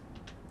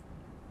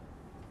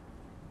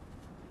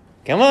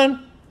 Come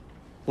on.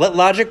 Let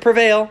logic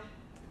prevail.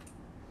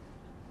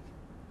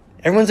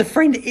 Everyone's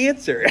afraid to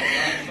answer.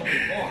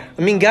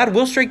 I mean, God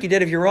will strike you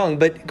dead if you're wrong,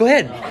 but go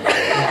ahead.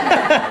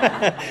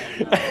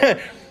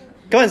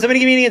 Come on, somebody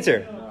give me an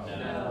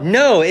answer.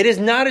 No, it is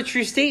not a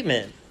true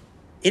statement.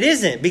 It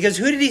isn't, because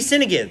who did he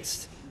sin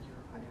against?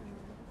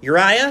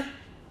 Uriah?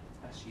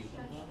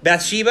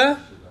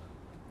 Bathsheba?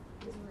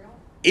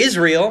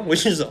 Israel,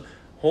 which is a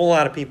whole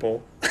lot of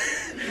people.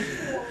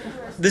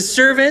 The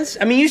servants.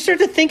 I mean, you start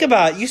to think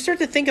about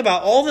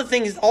all the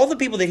things, all the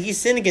people that he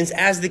sinned against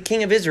as the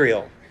king of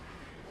Israel.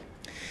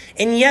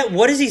 And yet,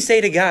 what does he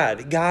say to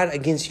God? God,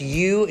 against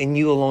you and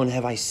you alone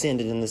have I sinned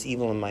and done this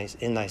evil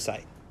in thy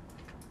sight.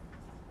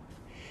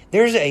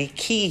 There's a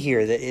key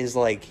here that is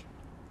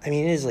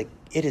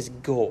it is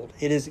gold.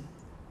 It is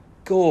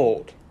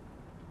gold.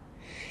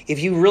 If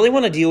you really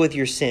want to deal with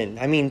your sin,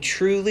 I mean,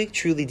 truly,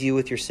 truly deal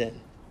with your sin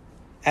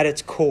at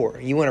its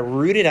core, you want to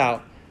root it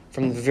out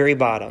from the very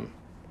bottom.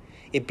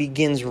 It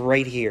begins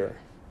right here.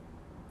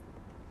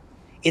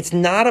 It's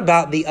not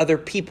about the other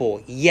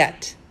people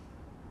yet.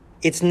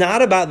 It's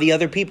not about the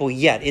other people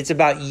yet. It's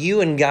about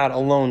you and God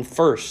alone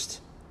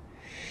first.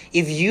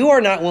 If you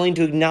are not willing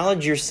to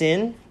acknowledge your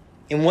sin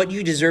and what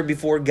you deserve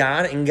before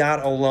God and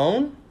God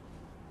alone,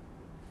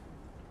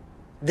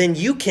 then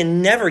you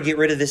can never get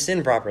rid of the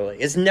sin properly.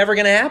 It's never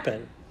going to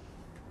happen.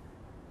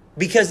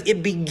 Because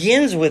it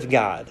begins with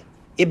God.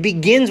 It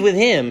begins with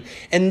him.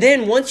 And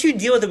then once you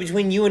deal with it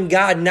between you and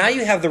God, now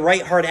you have the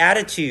right heart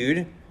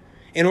attitude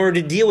in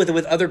order to deal with it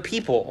with other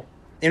people,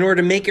 in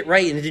order to make it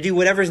right and to do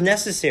whatever is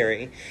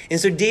necessary. And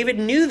so David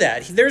knew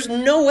that. There's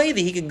no way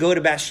that he could go to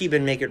Bathsheba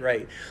and make it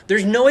right.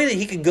 There's no way that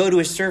he could go to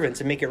his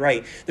servants and make it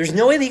right. There's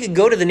no way that he could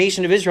go to the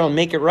nation of Israel and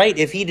make it right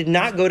if he did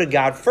not go to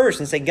God first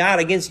and say, God,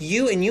 against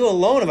you and you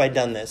alone have I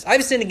done this.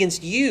 I've sinned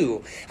against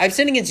you. I've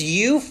sinned against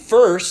you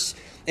first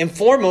and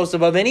foremost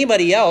above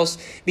anybody else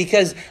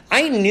because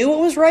I knew what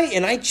was right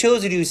and I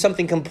chose to do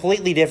something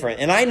completely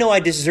different. And I know I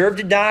deserved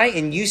to die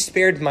and you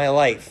spared my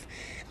life.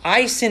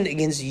 I sinned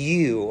against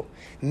you.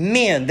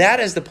 Man, that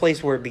is the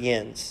place where it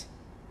begins.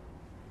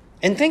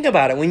 And think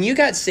about it. When you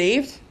got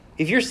saved,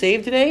 if you're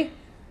saved today,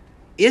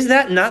 is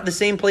that not the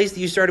same place that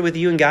you started with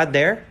you and God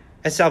there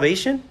at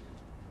salvation?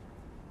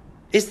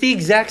 It's the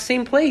exact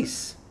same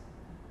place.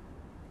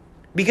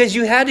 Because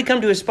you had to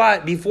come to a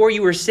spot before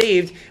you were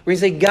saved where you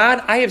say,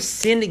 God, I have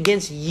sinned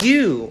against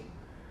you.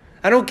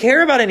 I don't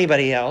care about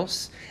anybody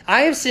else.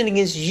 I have sinned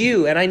against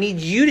you and I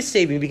need you to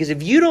save me because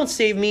if you don't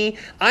save me,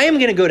 I am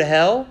going to go to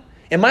hell.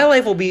 And my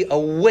life will be a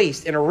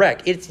waste and a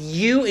wreck. It's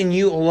you and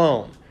you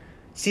alone.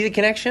 See the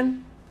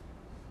connection?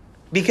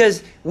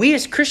 Because we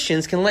as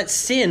Christians can let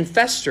sin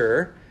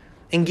fester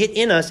and get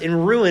in us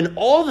and ruin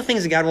all the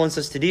things that God wants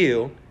us to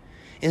do.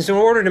 And so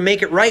in order to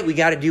make it right, we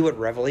got to do what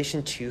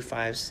Revelation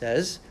 2:5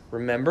 says.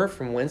 Remember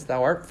from whence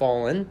thou art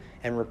fallen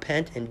and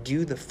repent and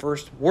do the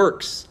first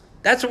works.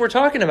 That's what we're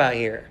talking about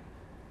here.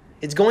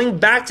 It's going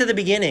back to the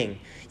beginning.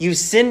 You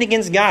sinned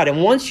against God.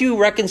 And once you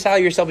reconcile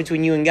yourself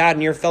between you and God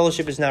and your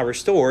fellowship is now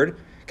restored,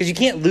 because you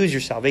can't lose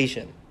your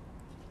salvation.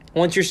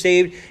 Once you're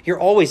saved, you're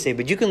always saved,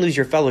 but you can lose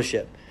your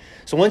fellowship.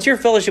 So once your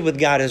fellowship with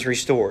God is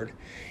restored,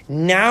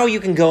 now you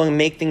can go and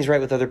make things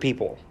right with other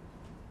people.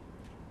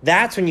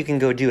 That's when you can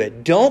go do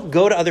it. Don't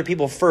go to other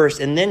people first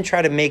and then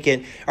try to make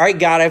it, all right,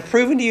 God, I've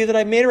proven to you that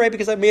I made it right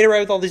because I made it right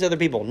with all these other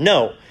people.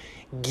 No.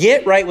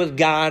 Get right with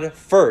God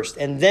first,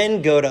 and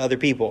then go to other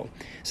people.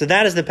 So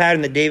that is the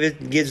pattern that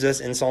David gives us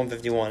in Psalm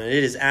 51, and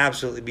it is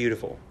absolutely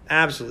beautiful.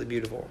 Absolutely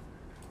beautiful.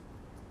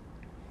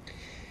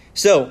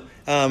 So,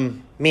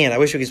 man, I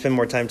wish we could spend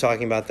more time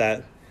talking about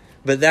that.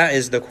 But that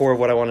is the core of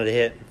what I wanted to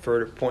hit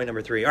for point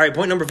number 3. All right,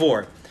 point number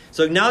 4.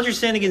 So acknowledge your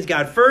sin against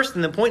God first,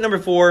 and then point number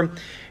 4,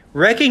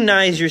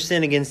 recognize your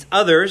sin against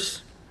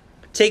others,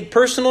 take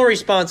personal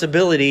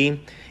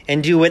responsibility,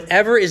 and do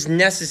whatever is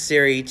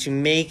necessary to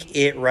make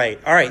it right.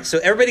 All right, so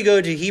everybody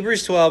go to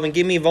Hebrews 12 and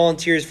give me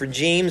volunteers for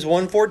James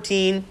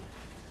 1:14.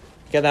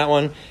 Got that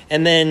one.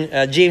 And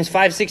then James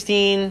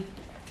 5:16,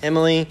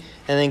 Emily.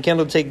 And then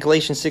Kendall take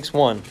Galatians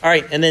 6:1. All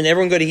right, and then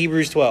everyone go to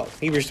Hebrews 12.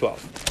 Hebrews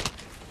 12.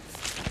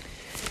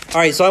 All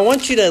right, so I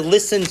want you to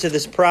listen to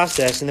this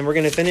process, and then we're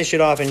going to finish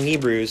it off in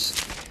Hebrews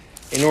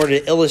in order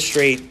to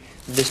illustrate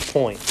this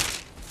point.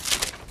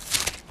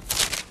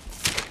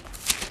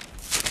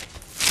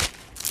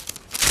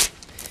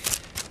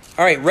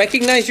 All right,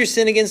 recognize your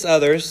sin against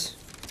others,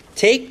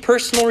 take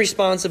personal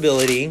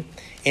responsibility,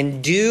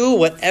 and do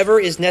whatever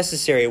is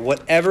necessary,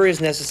 whatever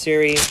is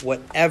necessary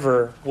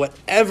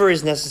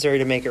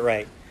to make it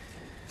right.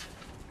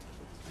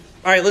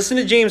 All right, listen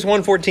to James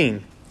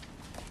 1:14.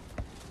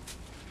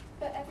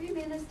 But every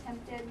man is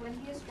tempted when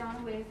he is drawn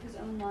away of his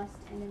own lust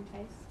and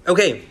enticed.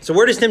 Okay, so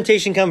where does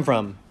temptation come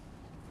from?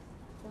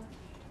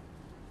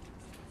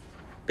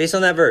 Based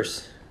on that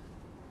verse.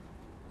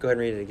 Go ahead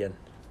and read it again.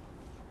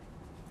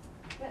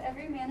 But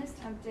every man is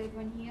tempted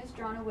when he is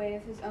drawn away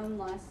of his own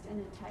lust and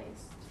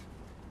enticed.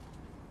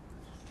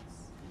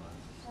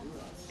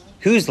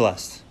 Whose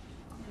lust?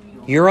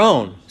 Your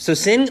own. So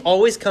sin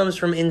always comes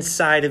from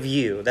inside of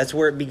you. That's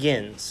where it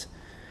begins.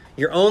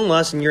 Your own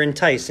lust, and you're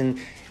enticed. And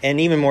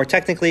even more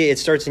technically, it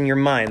starts in your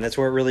mind. That's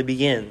where it really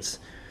begins.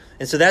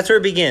 And so that's where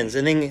it begins.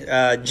 And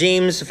then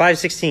James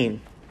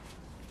 5:16.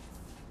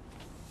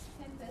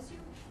 Confess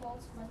your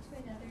faults one to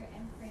another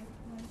and pray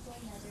one for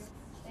another,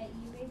 that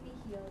ye may be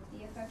healed.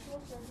 The effectual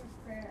fervent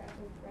prayer of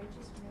a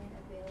righteous man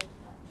availeth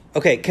much.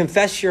 Okay,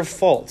 confess your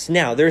faults.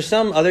 Now, there are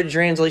some other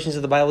translations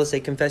of the Bible that say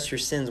confess your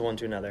sins one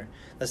to another.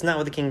 That's not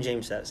what the King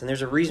James says. And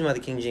there's a reason why the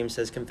King James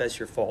says confess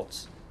your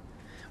faults.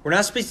 We're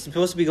not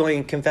supposed to be going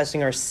and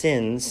confessing our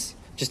sins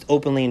just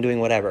openly and doing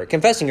whatever.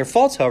 Confessing your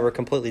faults, however, are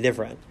completely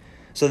different.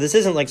 So this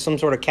isn't like some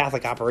sort of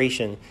Catholic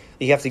operation.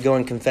 You have to go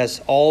and confess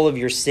all of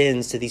your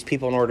sins to these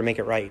people in order to make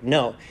it right.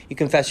 No, you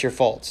confess your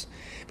faults.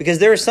 Because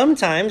there are some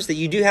times that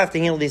you do have to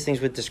handle these things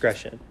with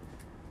discretion.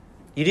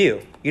 You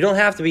do. You don't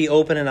have to be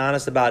open and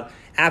honest about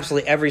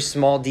absolutely every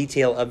small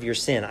detail of your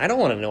sin. I don't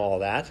want to know all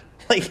that.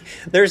 Like,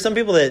 there are some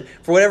people that,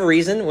 for whatever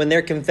reason, when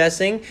they're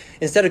confessing,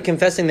 instead of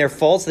confessing their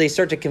faults, they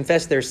start to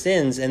confess their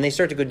sins, and they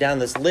start to go down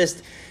this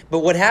list. But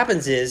what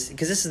happens is,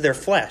 because this is their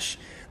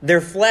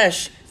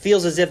flesh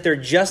feels as if they're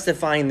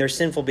justifying their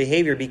sinful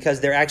behavior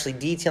because they're actually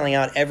detailing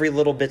out every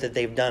little bit that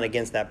they've done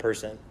against that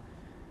person.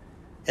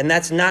 And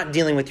that's not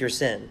dealing with your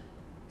sin.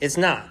 It's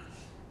not.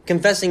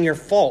 Confessing your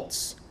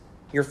faults.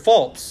 Your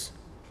faults.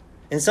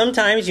 And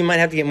sometimes you might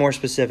have to get more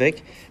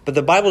specific, but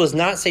the Bible does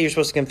not say you're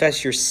supposed to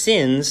confess your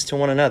sins to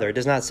one another. It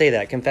does not say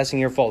that, confessing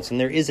your faults. And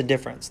there is a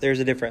difference.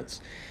 There's a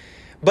difference.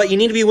 But you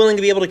need to be willing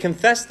to be able to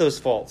confess those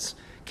faults.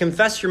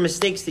 Confess your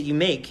mistakes that you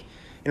make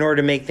in order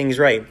to make things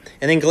right.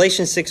 And then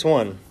Galatians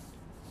 6:1.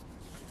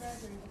 Brethren, if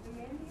a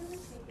man be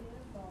overtaken in a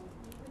fault, we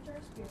which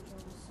are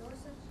spiritual, restore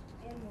such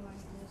an one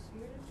in a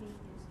spirit of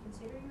meekness,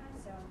 considering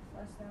thyself,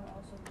 lest thou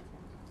also be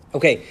tempted.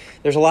 Okay,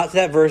 there's a lot to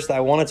that verse that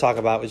I want to talk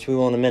about, which we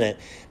will in a minute.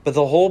 But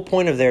the whole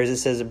point of there is it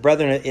says,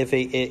 brethren,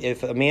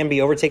 if a man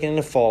be overtaken in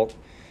a fault,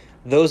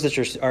 those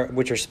which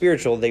are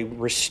spiritual, they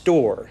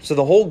restore. So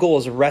the whole goal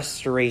is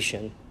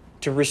restoration,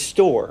 to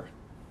restore.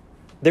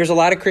 There's a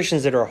lot of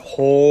Christians that are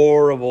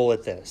horrible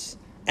at this.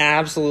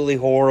 Absolutely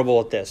horrible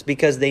at this,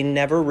 because they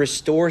never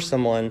restore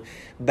someone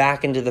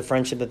back into the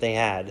friendship that they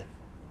had.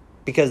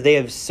 Because they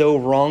have so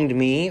wronged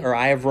me, or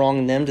I have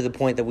wronged them to the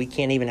point that we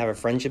can't even have a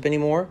friendship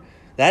anymore.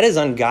 That is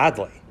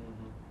ungodly.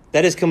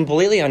 That is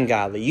completely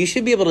ungodly. You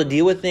should be able to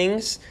deal with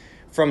things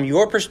from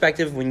your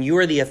perspective when you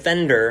are the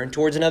offender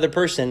towards another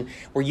person,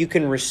 where you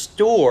can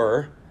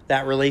restore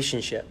that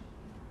relationship.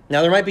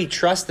 Now, there might be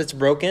trust that's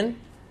broken,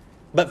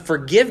 but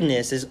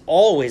forgiveness is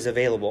always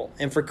available.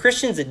 And for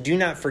Christians that do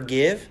not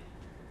forgive,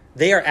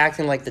 they are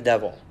acting like the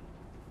devil.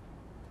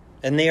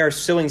 And they are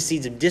sowing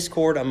seeds of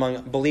discord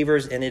among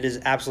believers, and it is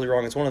absolutely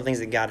wrong. It's one of the things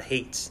that God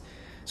hates.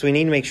 So we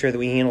need to make sure that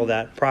we handle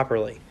that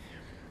properly.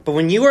 But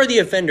when you are the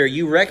offender,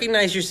 you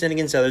recognize your sin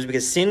against others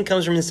because sin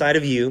comes from inside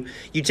of you.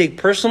 You take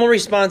personal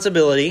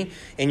responsibility,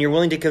 and you're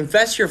willing to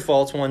confess your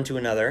faults one to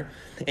another.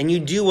 And you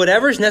do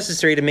whatever is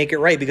necessary to make it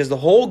right, because the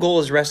whole goal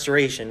is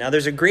restoration. Now,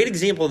 there's a great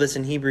example of this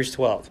in Hebrews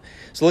 12.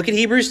 So look at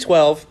Hebrews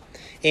 12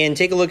 and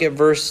take a look at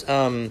verse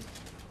 11.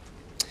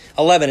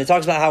 It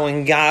talks about how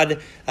when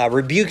God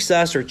rebukes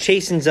us or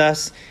chastens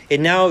us, it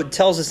now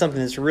tells us something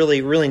that's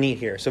really, really neat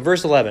here. So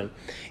verse 11,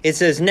 it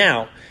says,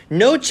 now,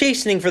 no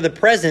chastening for the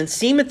present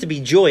seemeth to be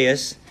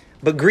joyous,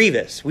 but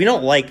grievous. We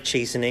don't like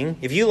chastening.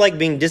 If you like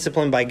being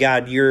disciplined by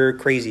God, you're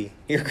crazy.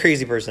 You're a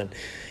crazy person.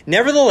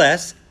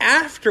 Nevertheless,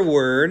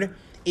 afterward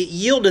it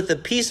yieldeth the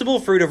peaceable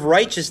fruit of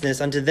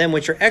righteousness unto them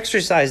which are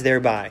exercised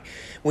thereby.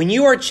 When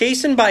you are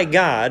chastened by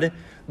God,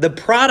 the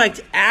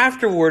product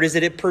afterward is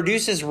that it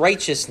produces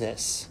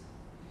righteousness.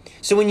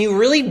 So when you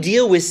really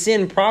deal with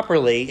sin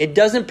properly, it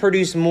doesn't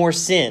produce more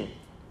sin.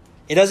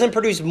 It doesn't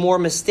produce more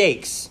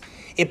mistakes.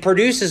 It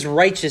produces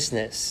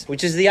righteousness,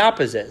 which is the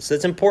opposite. So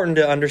it's important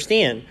to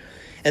understand.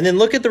 And then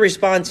look at the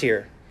response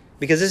here,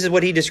 because this is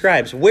what he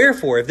describes.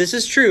 Wherefore, if this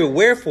is true,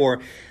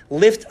 wherefore,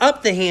 lift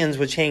up the hands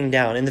which hang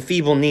down and the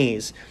feeble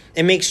knees,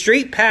 and make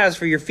straight paths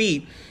for your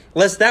feet,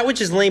 lest that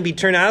which is lame be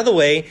turned out of the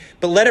way,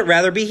 but let it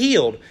rather be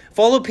healed.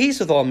 Follow peace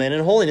with all men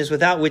and holiness,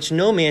 without which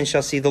no man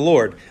shall see the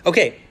Lord.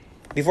 Okay,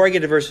 before I get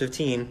to verse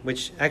 15,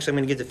 which actually I'm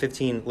going to get to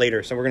 15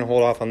 later, so we're going to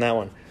hold off on that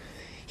one.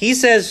 He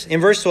says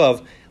in verse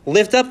 12,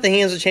 lift up the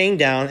hands which hang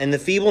down and the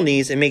feeble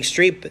knees, and make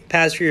straight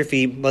paths for your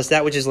feet, lest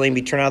that which is lame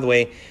be turned out of the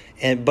way,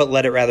 but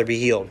let it rather be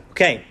healed.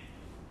 Okay.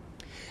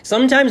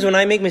 Sometimes when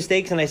I make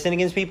mistakes and I sin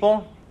against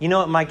people, you know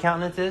what my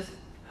countenance is?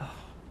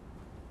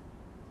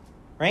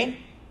 Right?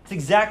 It's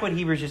exactly what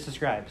Hebrews just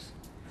describes.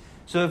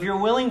 So if you're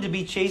willing to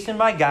be chastened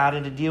by God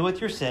and to deal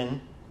with your sin,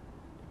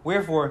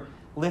 wherefore,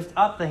 lift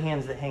up the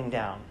hands that hang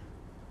down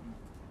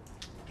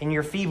and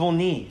your feeble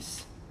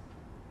knees.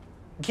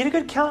 Get a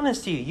good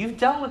countenance to you. You've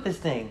dealt with this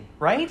thing,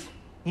 right?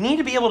 You need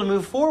to be able to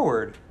move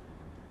forward.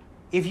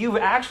 If you've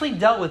actually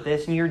dealt with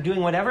this and you're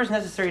doing whatever is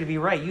necessary to be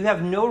right, you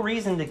have no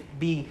reason to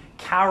be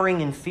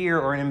cowering in fear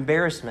or in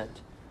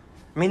embarrassment.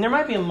 I mean, there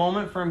might be a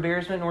moment for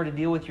embarrassment in order to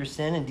deal with your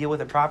sin and deal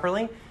with it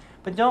properly,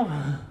 but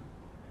don't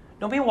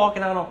be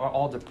walking out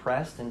all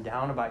depressed and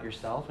down about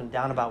yourself and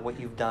down about what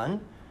you've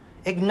done.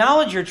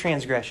 Acknowledge your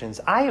transgressions.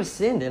 I have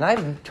sinned and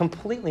I've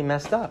completely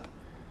messed up.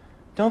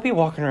 Don't be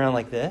walking around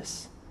like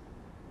this.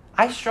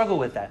 I struggle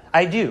with that.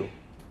 I do.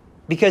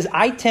 Because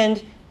I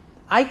tend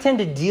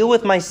to deal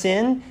with my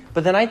sin,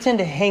 but then I tend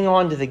to hang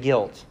on to the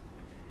guilt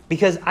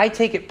because I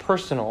take it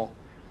personal.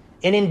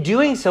 And in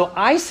doing so,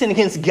 I sin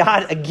against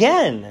God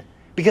again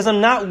because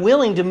I'm not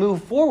willing to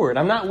move forward.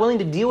 I'm not willing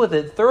to deal with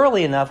it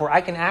thoroughly enough where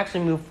I can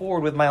actually move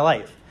forward with my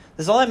life.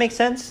 Does all that make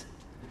sense?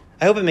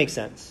 I hope it makes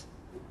sense.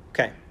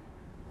 Okay.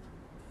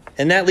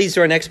 And that leads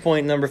to our next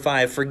point, number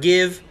 5.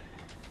 Forgive,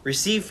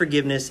 receive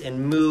forgiveness,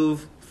 and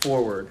move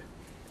forward.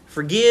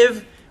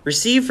 Forgive,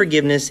 receive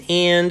forgiveness,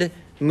 and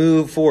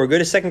move forward.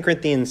 Go to 2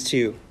 Corinthians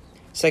 2.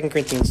 2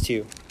 Corinthians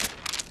 2.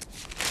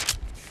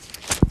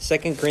 2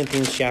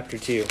 Corinthians chapter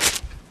 2.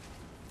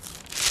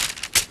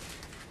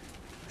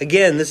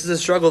 Again, this is a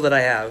struggle that I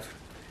have.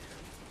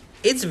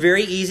 It's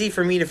very easy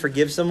for me to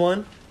forgive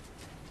someone.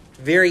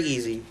 Very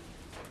easy.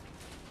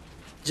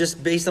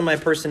 Just based on my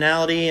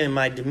personality and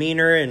my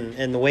demeanor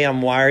and the way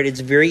I'm wired, it's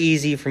very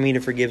easy for me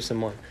to forgive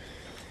someone.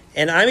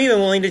 And I'm even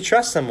willing to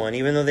trust someone,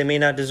 even though they may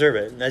not deserve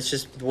it. That's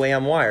just the way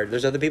I'm wired.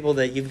 There's other people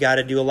that you've got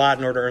to do a lot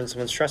in order to earn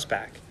someone's trust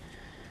back.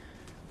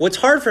 What's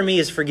hard for me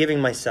is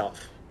forgiving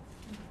myself.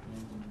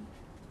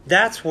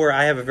 That's where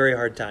I have a very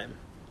hard time.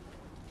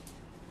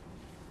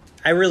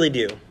 I really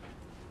do.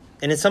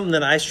 And it's something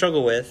that I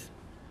struggle with.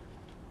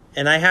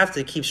 And I have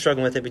to keep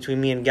struggling with it between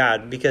me and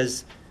God,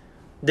 because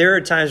there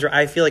are times where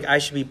I feel like I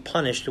should be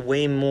punished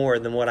way more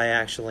than what I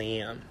actually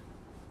am.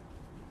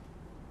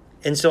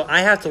 And so I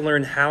have to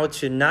learn how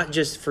to not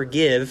just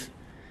forgive,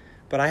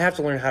 but I have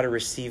to learn how to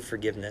receive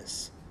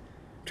forgiveness.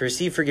 To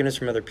receive forgiveness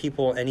from other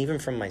people and even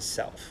from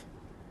myself.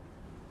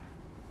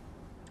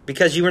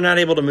 Because you are not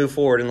able to move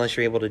forward unless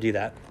you're able to do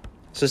that.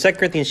 So 2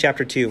 Corinthians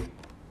chapter 2.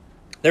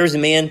 There was a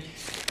man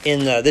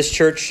in this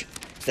church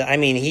that,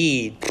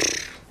 he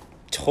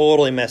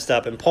totally messed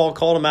up. And Paul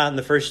called him out in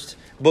the first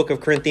book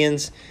of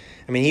Corinthians.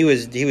 He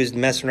was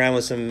messing around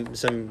with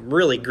some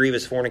really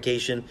grievous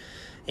fornication.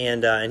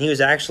 And he was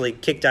actually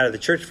kicked out of the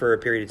church for a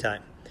period of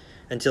time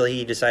until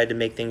he decided to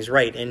make things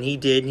right. And he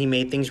did. He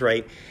made things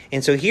right.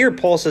 And so here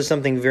Paul says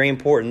something very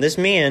important. This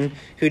man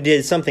who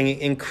did something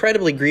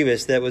incredibly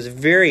grievous that was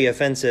very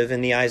offensive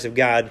in the eyes of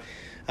God,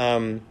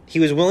 he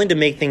was willing to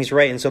make things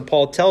right. And so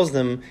Paul tells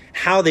them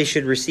how they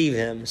should receive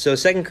him. So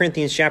 2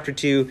 Corinthians chapter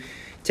 2,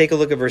 take a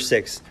look at verse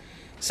 6.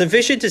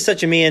 Sufficient to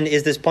such a man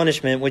is this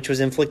punishment which was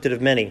inflicted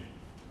of many.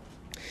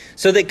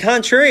 So that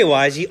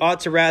contrariwise ye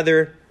ought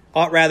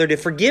rather to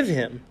forgive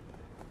him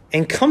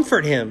and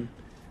comfort him.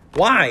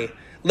 Why?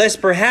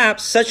 Lest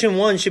perhaps such an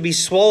one should be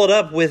swallowed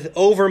up with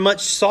overmuch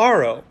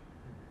sorrow.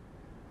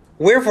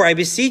 Wherefore I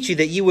beseech you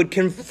that you would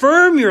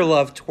confirm your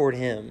love toward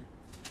him.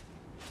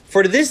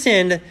 For to this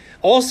end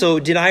also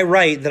did I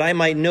write, that I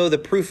might know the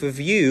proof of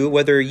you,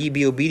 whether ye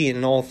be obedient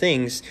in all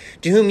things.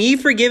 To whom ye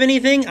forgive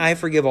anything, I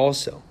forgive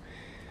also.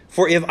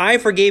 For if I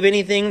forgave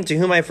anything, to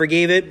whom I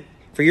forgave it,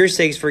 for your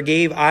sakes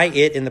forgave I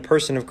it in the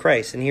person of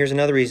Christ. And here's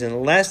another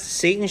reason. Lest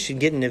Satan should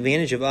get an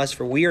advantage of us,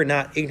 for we are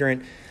not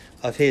ignorant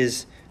of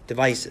his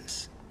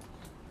devices.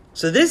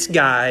 So this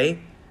guy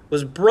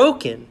was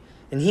broken,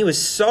 and he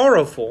was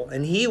sorrowful,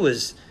 and he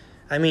was,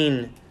 I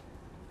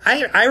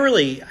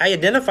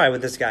identify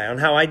with this guy on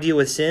how I deal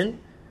with sin.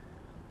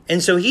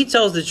 And so he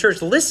tells the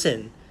church,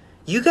 listen,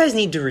 You guys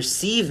need to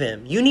receive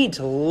him. You need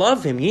to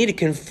love him. You need to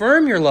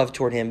confirm your love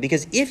toward him,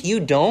 because if you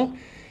don't,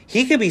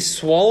 he could be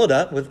swallowed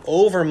up with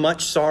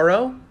overmuch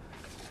sorrow,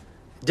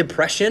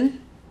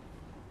 depression,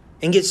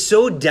 and get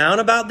so down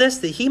about this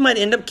that he might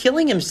end up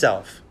killing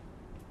himself.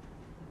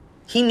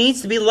 He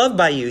needs to be loved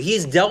by you. He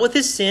has dealt with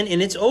his sin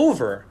and it's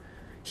over.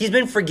 He's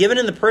been forgiven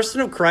in the person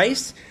of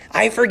Christ.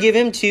 I forgive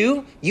him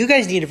too. You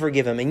guys need to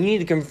forgive him, and you need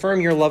to confirm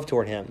your love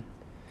toward him.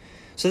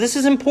 So this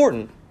is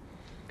important.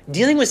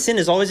 Dealing with sin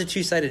is always a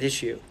two-sided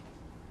issue.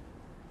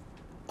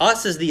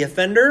 Us as the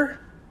offender,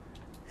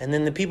 and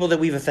then the people that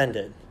we've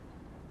offended.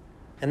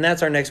 And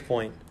that's our next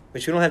point,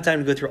 which we don't have time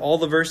to go through all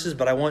the verses,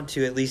 but I want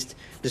to at least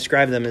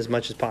describe them as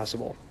much as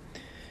possible.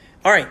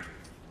 All right,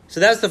 so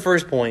that's the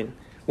first point.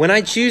 When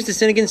I choose to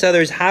sin against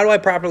others, how do I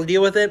properly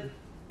deal with it?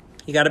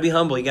 You got to be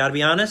humble. You got to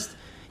be honest.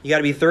 You got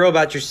to be thorough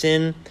about your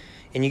sin,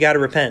 and you got to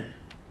repent.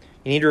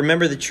 You need to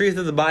remember the truth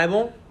of the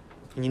Bible,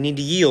 and you need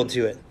to yield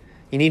to it.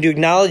 You need to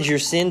acknowledge your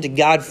sin to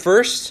God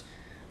first,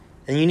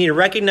 and you need to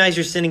recognize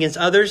your sin against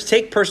others,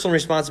 take personal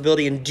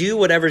responsibility, and do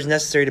whatever is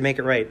necessary to make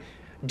it right.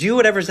 Do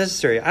whatever is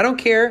necessary. I don't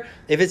care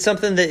if it's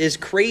something that is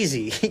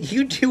crazy.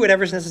 You do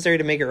whatever is necessary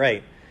to make it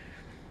right.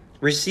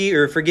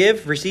 Receive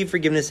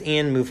forgiveness,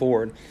 and move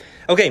forward.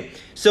 Okay,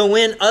 so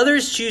when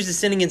others choose to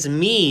sin against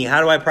me,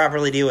 how do I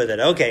properly deal with it?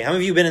 Okay, how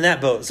many of you have been in that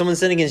boat? Someone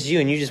sinned against you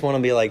and you just want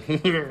to be like,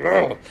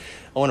 I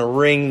want to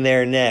wring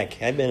their neck.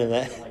 I've been in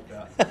that.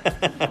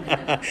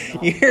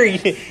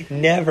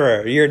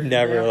 You're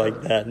never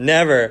like that.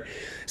 Never.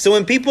 So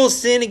when people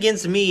sin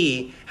against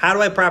me, how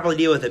do I properly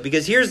deal with it?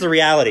 Because here's the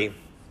reality.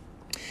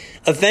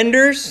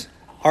 Offenders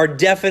are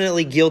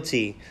definitely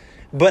guilty.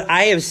 But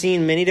I have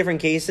seen many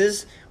different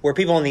cases where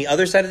people on the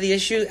other side of the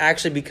issue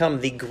actually become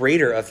the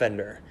greater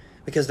offender,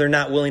 because they're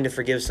not willing to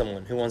forgive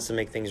someone who wants to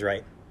make things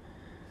right.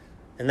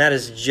 And that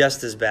is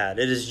just as bad.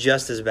 It is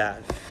just as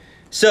bad.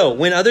 So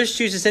when others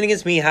choose to sin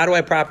against me, how do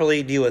I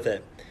properly deal with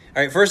it?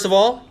 All right, first of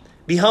all,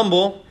 be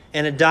humble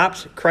and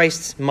adopt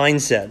Christ's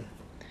mindset.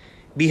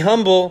 Be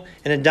humble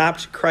and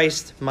adopt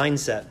Christ's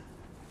mindset.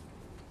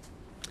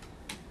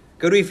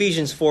 Go to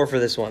Ephesians 4 for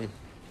this one.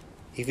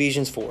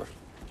 Ephesians 4. A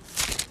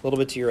little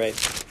bit to your right.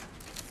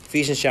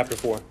 Ephesians chapter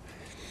 4.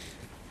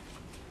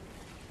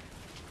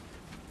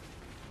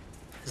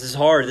 This is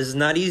hard. This is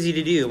not easy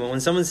to do. But when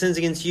someone sins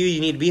against you,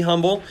 you need to be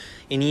humble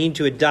and you need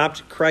to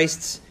adopt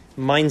Christ's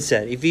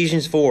mindset.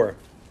 Ephesians 4,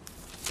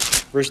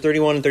 verse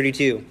 31 and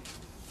 32.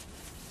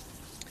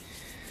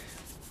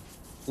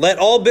 Let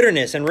all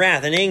bitterness and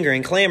wrath and anger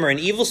and clamor and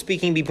evil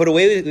speaking be put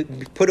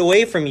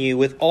away from you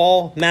with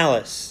all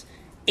malice.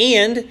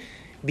 And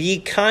be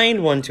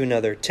kind one to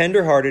another,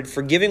 tender-hearted,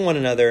 forgiving one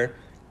another,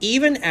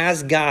 even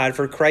as God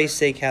for Christ's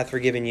sake hath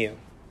forgiven you.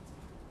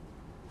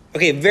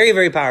 Okay, very,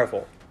 very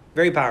powerful.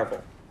 Very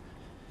powerful.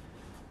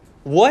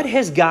 What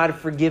has God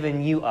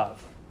forgiven you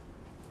of?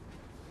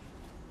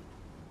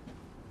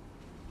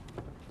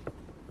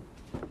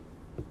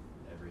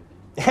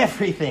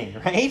 Everything,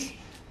 right?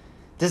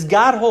 Does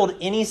God hold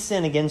any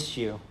sin against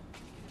you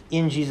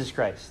in Jesus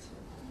Christ?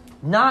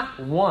 Not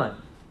one.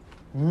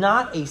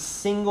 Not a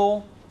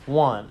single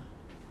one.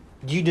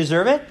 Do you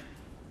deserve it?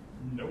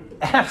 Nope.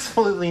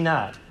 Absolutely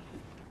not.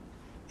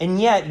 And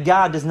yet,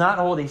 God does not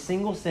hold a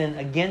single sin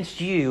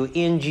against you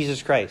in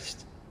Jesus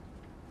Christ.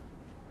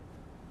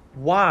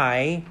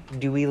 Why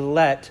do we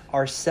let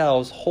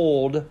ourselves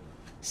hold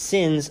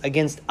sins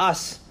against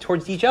us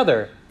towards each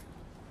other?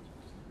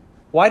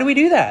 Why do we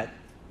do that?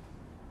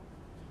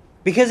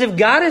 Because if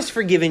God has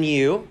forgiven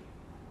you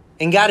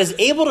and God is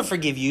able to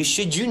forgive you,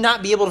 should you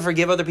not be able to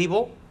forgive other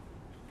people?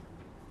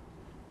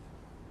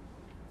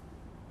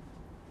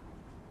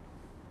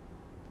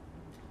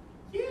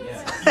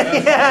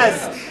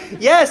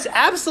 Yes,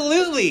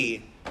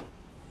 absolutely.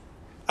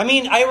 I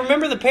mean, I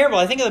remember the parable.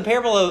 I think of the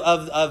parable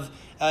of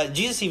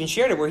Jesus even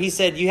shared it, where he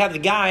said, you have the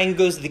guy who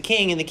goes to the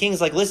king, and the king's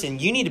like, listen,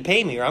 you need to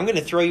pay me or I'm going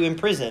to throw you in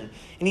prison.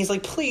 And he's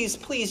like, please,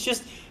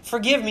 just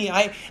forgive me.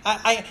 I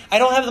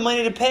don't have the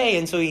money to pay.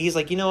 And so he's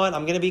like, you know what?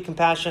 I'm going to be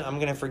compassionate. I'm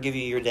going to forgive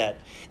you your debt.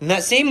 And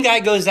that same guy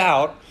goes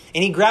out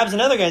and he grabs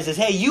another guy and says,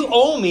 hey, you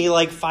owe me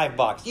like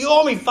 $5. You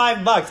owe me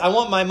 $5. I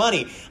want my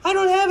money. I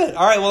don't have it.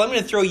 All right, well, I'm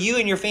going to throw you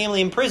and your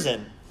family in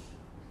prison.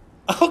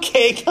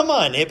 Okay, come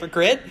on,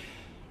 hypocrite.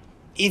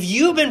 If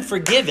you've been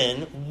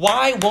forgiven,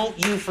 why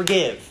won't you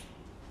forgive?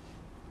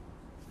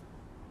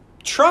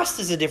 Trust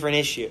is a different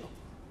issue.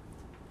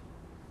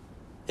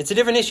 It's a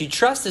different issue.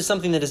 Trust is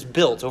something that is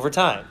built over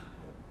time.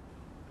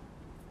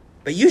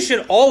 But you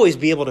should always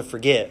be able to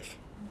forgive.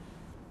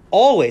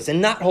 Always.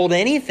 And not hold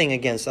anything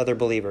against other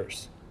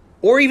believers.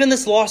 Or even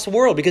this lost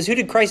world. Because who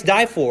did Christ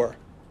die for?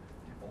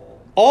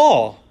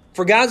 All.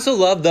 For God so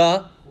loved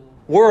the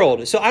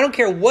world. So I don't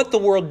care what the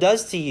world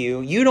does to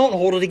you. You don't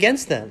hold it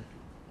against them.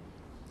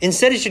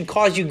 Instead, it should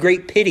cause you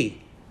great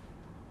pity.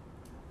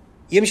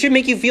 It should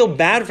make you feel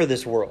bad for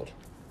this world,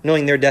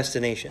 knowing their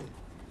destination.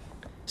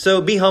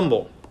 So be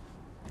humble.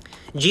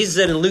 Jesus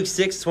said in Luke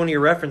 6, it's one of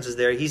your references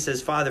there, he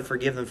says, Father,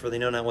 forgive them, for they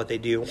know not what they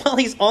do. While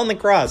he's on the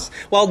cross,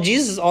 while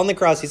Jesus is on the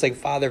cross, he's like,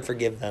 Father,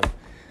 forgive them.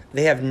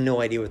 They have no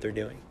idea what they're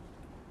doing.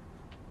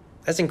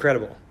 That's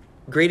incredible.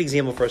 Great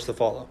example for us to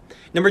follow.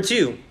 Number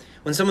 2,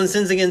 when someone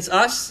sins against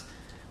us,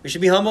 we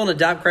should be humble and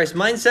adopt Christ's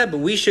mindset, but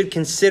we should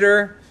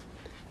consider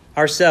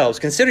ourselves.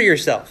 Consider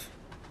yourself.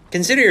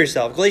 Consider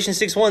yourself. Galatians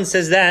 6:1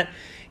 says that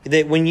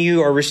when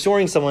you are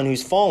restoring someone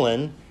who's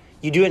fallen,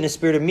 you do it in a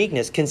spirit of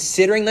meekness,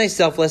 considering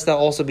thyself lest thou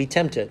also be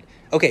tempted.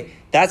 Okay,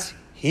 that's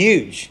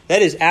huge.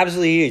 That is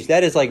absolutely huge.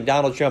 That is like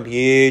Donald Trump,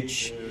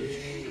 huge.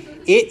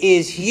 It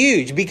is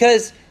huge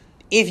because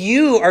if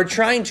you are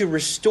trying to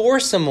restore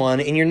someone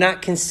and you're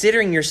not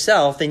considering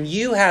yourself, then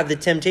you have the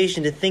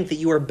temptation to think that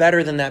you are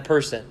better than that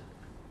person.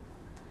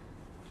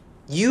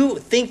 You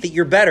think that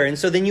you're better, and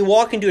so then you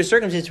walk into a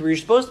circumstance where you're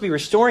supposed to be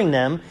restoring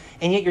them,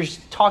 and yet you're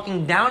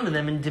talking down to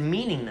them and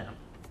demeaning them.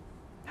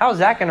 How is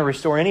that going to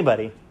restore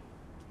anybody?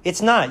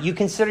 It's not. You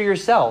consider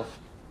yourself.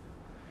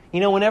 You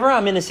know, whenever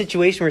I'm in a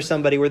situation where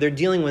somebody where they're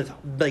dealing with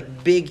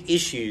like big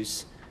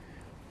issues,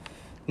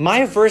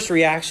 my first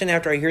reaction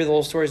after I hear the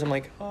whole story is I'm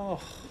like,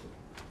 oh.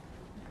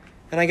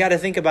 And I got to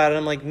think about it.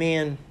 I'm like,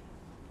 man,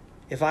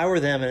 if I were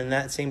them and in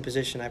that same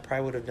position, I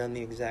probably would have done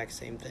the exact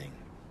same thing.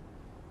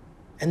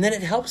 And then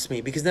it helps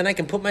me because then I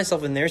can put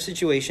myself in their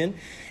situation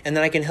and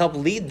then I can help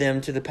lead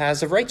them to the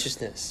paths of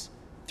righteousness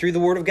through the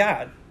Word of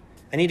God.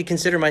 I need to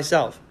consider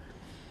myself.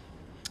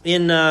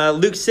 In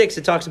Luke 6,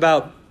 it talks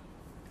about,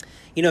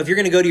 you know, if you're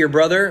going to go to your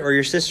brother or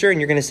your sister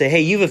and you're going to say,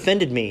 hey, you've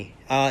offended me.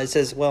 It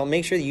says, well,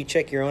 make sure that you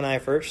check your own eye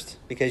first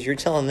because you're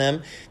telling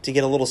them to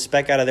get a little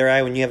speck out of their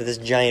eye when you have this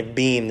giant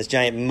beam, this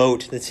giant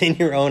mote that's in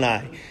your own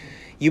eye.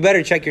 You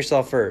better check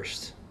yourself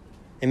first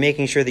and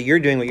making sure that you're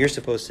doing what you're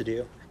supposed to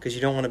do because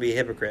you don't want to be a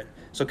hypocrite.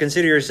 So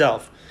consider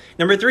yourself.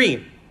 Number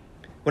 3,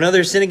 when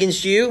others sin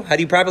against you, how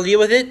do you properly deal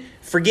with it?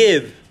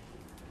 Forgive.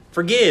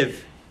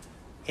 Forgive.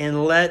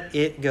 And let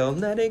it go.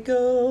 Let it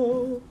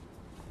go.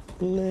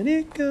 Let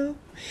it go.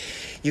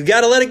 You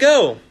got to let it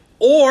go.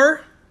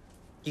 Or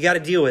you got to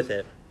deal with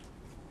it.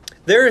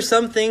 There are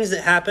some things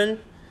that happen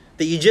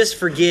that you just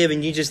forgive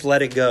and you just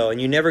let it go. And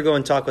you never go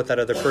and talk with that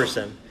other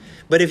person.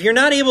 But if you're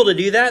not able to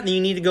do that, then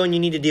you need to go and you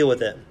need to deal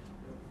with it.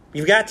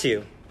 You've got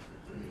to.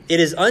 It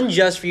is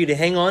unjust for you to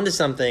hang on to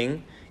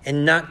something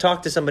and not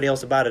talk to somebody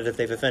else about it if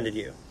they've offended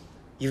you.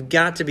 You've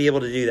got to be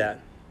able to do that.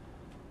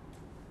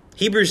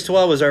 Hebrews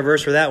 12 was our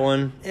verse for that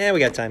one. We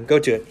got time. Go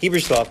to it.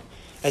 Hebrews 12.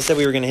 I said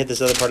we were going to hit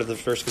this other part of the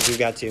verse because we've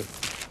got to.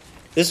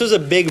 This was a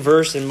big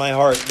verse in my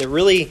heart that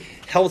really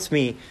helped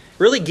me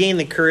really gain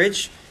the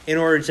courage in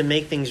order to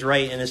make things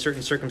right in a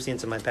certain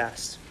circumstance in my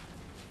past.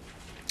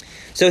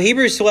 So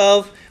Hebrews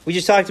 12, we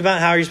just talked about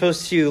how you're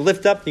supposed to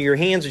lift up your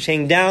hands which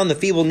hang down, the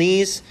feeble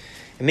knees,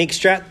 and make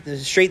straight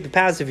the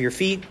paths of your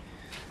feet.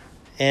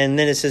 And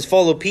then it says,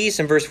 follow peace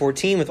in verse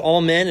 14 with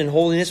all men and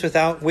holiness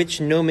without which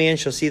no man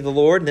shall see the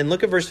Lord. And then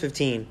look at verse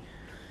 15.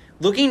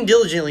 Looking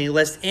diligently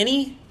lest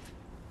any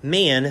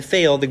man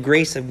fail the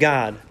grace of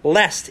God,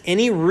 lest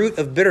any root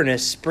of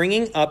bitterness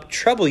springing up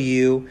trouble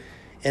you,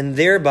 and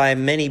thereby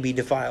many be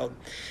defiled.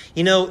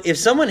 You know, if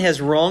someone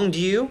has wronged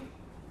you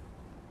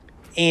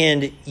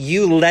and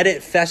you let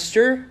it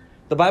fester,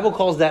 the Bible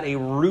calls that a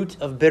root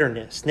of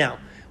bitterness. Now,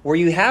 where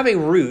you have a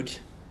root,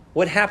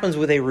 what happens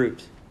with a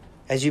root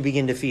as you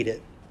begin to feed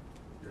it?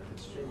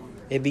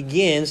 It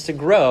begins to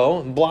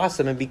grow and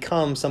blossom and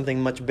become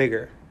something much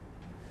bigger.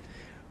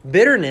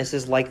 Bitterness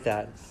is like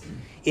that.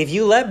 If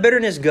you let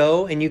bitterness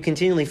go and you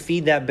continually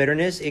feed that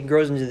bitterness, it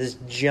grows into this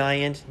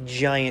giant,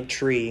 giant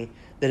tree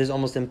that is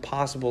almost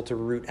impossible to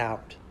root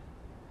out.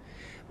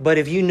 But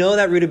if you know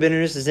that root of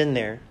bitterness is in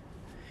there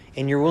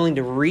and you're willing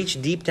to reach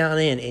deep down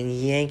in and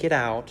yank it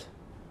out,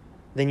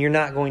 then you're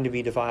not going to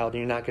be defiled and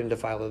you're not going to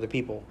defile other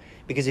people.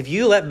 Because if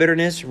you let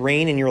bitterness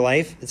reign in your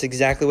life, it's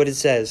exactly what it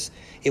says.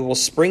 It will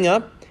spring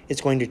up, it's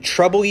going to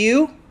trouble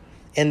you,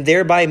 and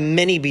thereby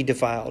many be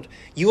defiled.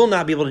 You will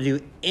not be able to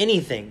do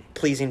anything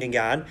pleasing to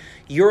God.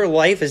 Your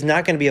life is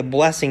not going to be a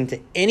blessing to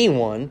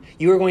anyone.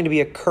 You are going to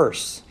be a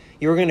curse.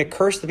 You are going to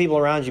curse the people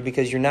around you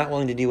because you're not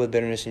willing to deal with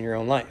bitterness in your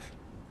own life.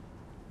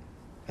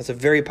 That's a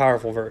very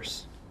powerful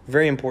verse.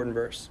 Very important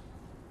verse.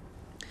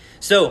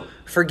 So,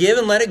 forgive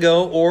and let it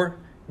go or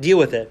deal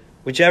with it.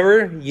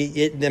 Whichever,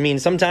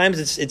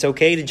 sometimes it's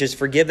okay to just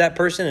forgive that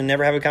person and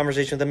never have a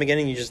conversation with them again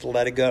and you just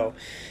let it go.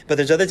 But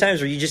there's other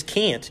times where you just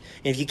can't.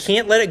 And if you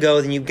can't let it go,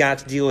 then you've got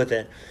to deal with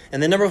it.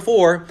 And then number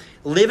 4,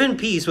 live in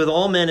peace with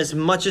all men as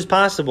much as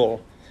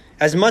possible.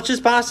 As much as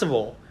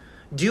possible.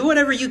 Do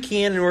whatever you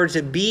can in order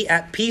to be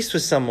at peace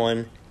with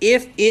someone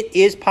if it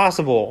is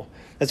possible.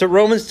 That's what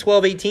Romans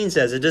 12:18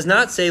 says. It does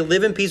not say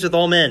live in peace with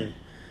all men.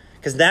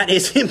 Because that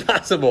is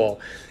impossible.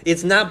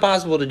 It's not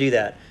possible to do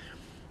that.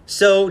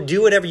 So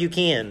do whatever you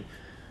can.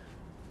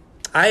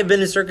 I have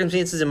been in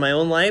circumstances in my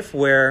own life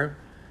where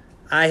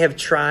I have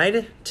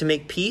tried to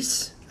make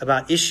peace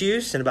about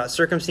issues and about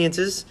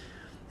circumstances,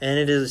 and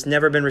it has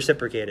never been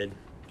reciprocated.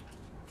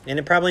 And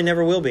it probably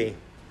never will be.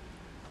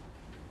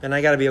 And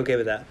I got to be okay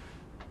with that.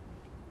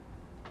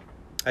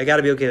 I got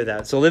to be okay with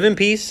that. So live in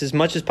peace as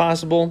much as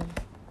possible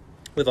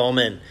with all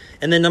men.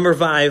 And then number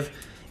 5,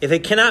 if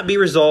it cannot be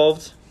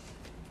resolved,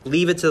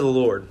 leave it to the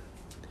Lord.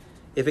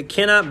 If it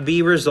cannot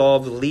be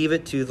resolved, leave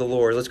it to the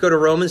Lord. Let's go to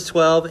Romans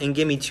 12 and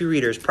give me two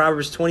readers.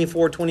 Proverbs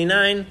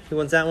 24:29. Who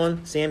wants that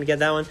one? Sam, you got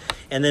that one?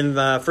 And then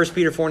 1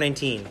 Peter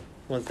 4:19. Who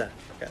wants that?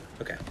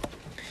 Okay.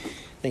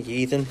 Thank you,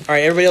 Ethan. All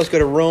right, everybody else go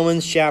to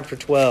Romans chapter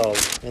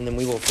 12, and then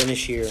we will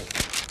finish here.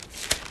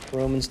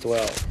 Romans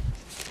 12.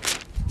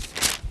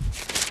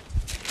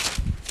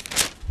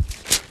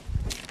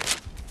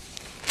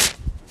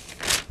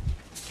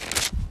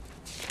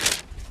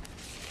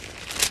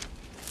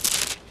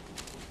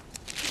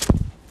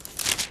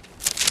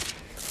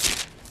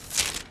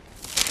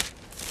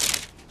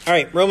 All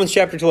right, Romans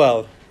chapter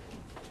 12.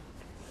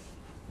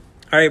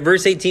 All right,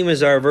 verse 18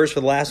 was our verse for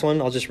the last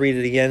one. I'll just read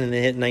it again and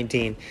then hit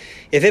 19.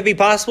 If it be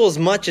possible, as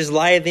much as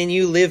lieth in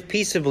you, live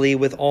peaceably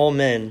with all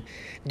men.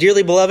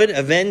 Dearly beloved,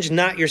 avenge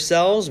not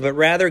yourselves, but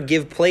rather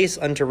give place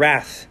unto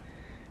wrath.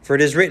 For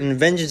it is written,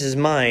 vengeance is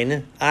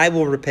mine, I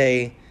will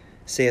repay,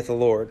 saith the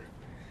Lord.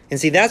 And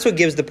see, that's what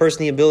gives the person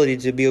the ability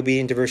to be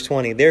obedient to verse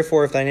 20.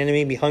 Therefore, if thine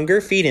enemy be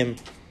hunger, feed him.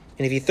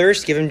 And if he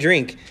thirst, give him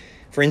drink.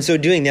 For in so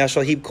doing, thou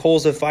shalt heap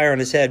coals of fire on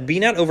his head. Be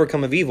not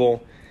overcome of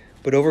evil,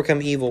 but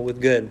overcome evil with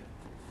good.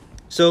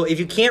 So if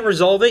you can't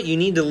resolve it, you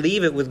need to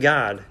leave it with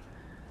God.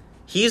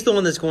 He's the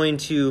one that's going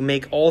to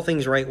make all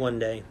things right one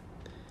day.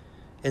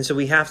 And so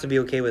we have to be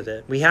okay with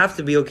it. We have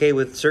to be okay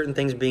with certain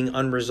things being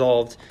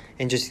unresolved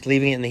and just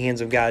leaving it in the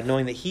hands of God,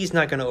 knowing that he's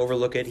not going to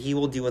overlook it. He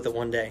will deal with it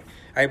one day.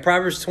 All right,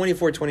 Proverbs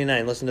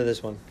 24:29. Listen to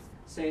this one.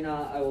 Say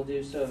not, I will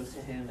do so to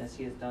him as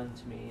he has done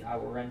to me. I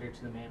will render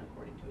to the man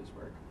according to his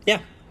work. Yeah.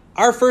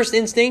 Our first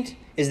instinct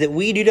is that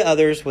we do to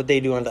others what they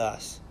do unto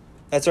us.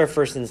 That's our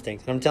first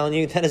instinct. And I'm telling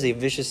you, that is a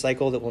vicious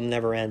cycle that will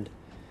never end.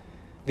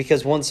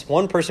 Because once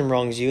one person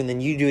wrongs you and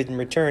then you do it in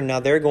return, now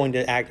they're going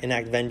to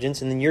enact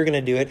vengeance, and then you're going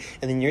to do it,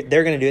 and then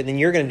they're going to do it, and then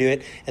you're going to do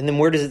it, and then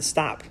where does it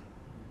stop?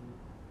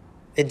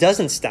 It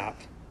doesn't stop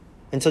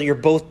until you're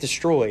both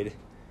destroyed.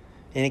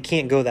 And it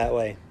can't go that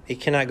way. It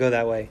cannot go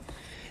that way.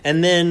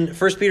 And then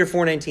 1 Peter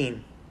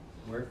 4:19.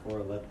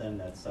 Wherefore let them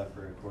that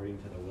suffer according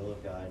to the will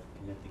of God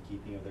commit the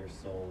keeping of their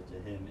soul to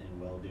him in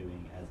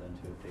well-doing as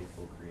unto a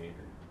faithful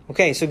Creator.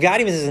 Okay, so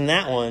God even says in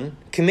that one,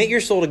 commit your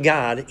soul to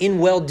God in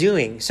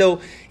well-doing. So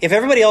if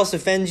everybody else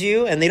offends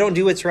you and they don't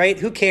do what's right,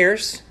 who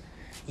cares?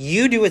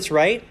 You do what's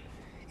right,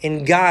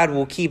 and God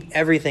will keep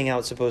everything how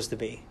it's supposed to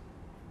be.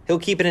 He'll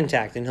keep it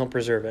intact, and he'll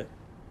preserve it.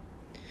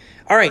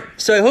 All right,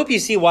 so I hope you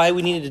see why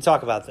we needed to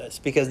talk about this.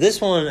 Because this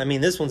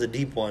one's a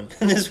deep one.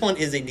 This one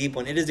is a deep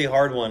one. It is a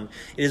hard one.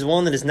 It is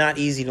one that is not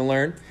easy to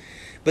learn.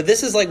 But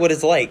this is like what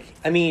it's like.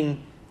 I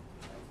mean,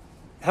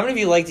 how many of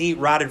you like to eat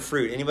rotted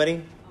fruit?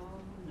 Anybody?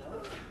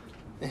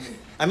 No.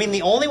 I mean,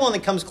 the only one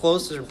that comes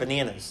close are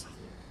bananas.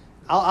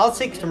 I'll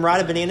take some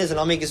rotted bananas and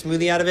I'll make a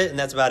smoothie out of it, and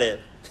that's about it.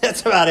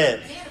 That's about it.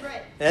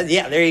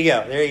 Yeah, there you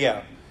go. There you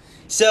go.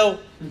 So,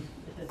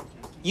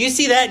 you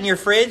see that in your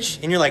fridge,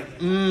 and you're like,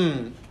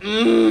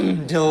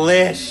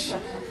 delish.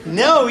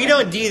 No, you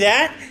don't do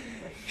that.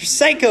 You're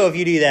psycho if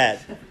you do that.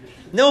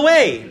 No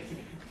way.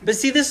 But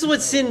see, this is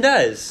what sin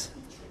does.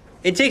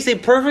 It takes a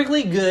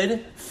perfectly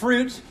good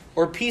fruit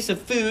or piece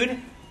of food,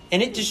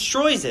 and it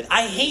destroys it.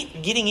 I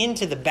hate getting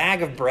into the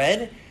bag of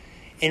bread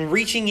and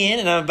reaching in,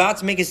 and I'm about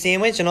to make a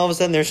sandwich, and all of a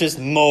sudden there's just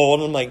mold,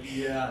 and I'm like,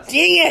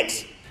 dang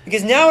it!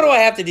 Because now what do I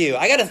have to do?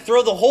 I got to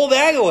throw the whole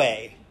bag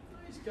away.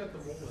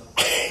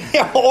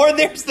 Or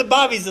there's the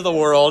Bobbies of the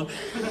world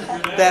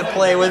that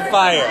play with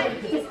fire.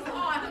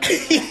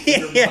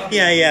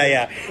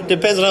 Yeah.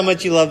 Depends on how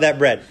much you love that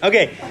bread.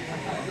 Okay,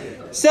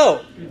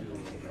 so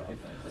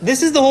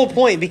this is the whole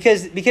point,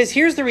 because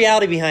here's the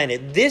reality behind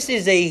it. This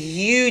is a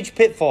huge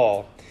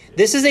pitfall.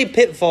 This is a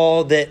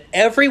pitfall that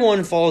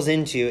everyone falls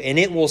into, and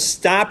it will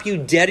stop you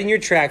dead in your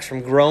tracks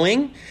from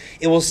growing.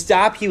 It will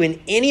stop you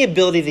in any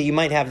ability that you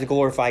might have to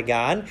glorify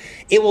God.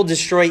 It will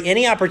destroy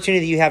any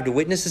opportunity that you have to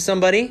witness to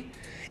somebody.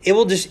 It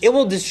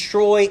will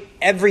destroy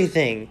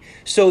everything.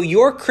 So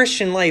your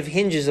Christian life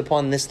hinges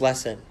upon this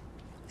lesson.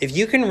 If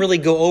you can really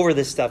go over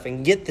this stuff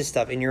and get this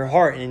stuff in your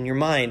heart and in your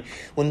mind,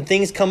 when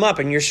things come up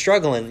and you're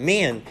struggling,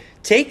 man,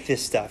 take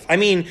this stuff. I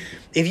mean,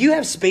 if you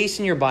have space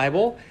in your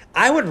Bible,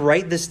 I would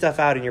write this stuff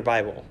out in your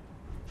Bible.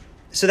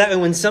 So that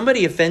when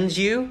somebody offends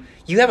you,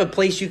 you have a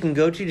place you can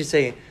go to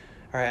say,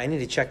 all right, I need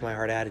to check my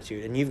heart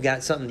attitude. And you've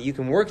got something that you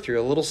can work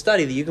through, a little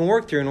study that you can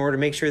work through in order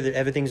to make sure that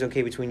everything's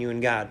okay between you and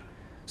God.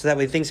 So that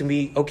way things can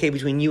be okay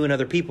between you and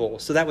other people.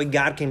 So that way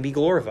God can be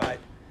glorified.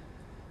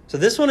 So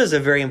this one is a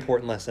very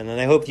important lesson. And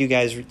I hope you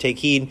guys take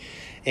heed.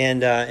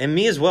 And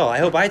me as well. I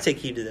hope I take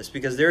heed to this.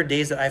 Because there are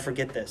days that I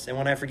forget this. And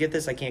when I forget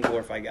this, I can't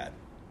glorify God.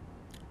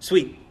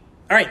 Sweet.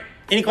 All right.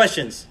 Any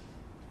questions?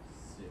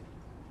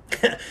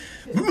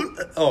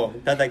 Oh,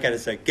 not that kind of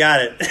sick.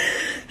 Got it.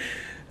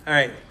 All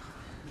right.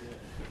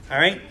 All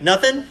right.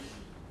 Nothing?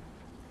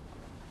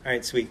 All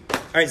right. Sweet. All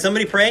right.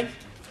 Somebody pray.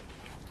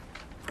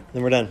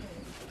 Then we're done.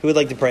 Who would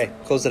like to pray?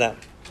 Close it out.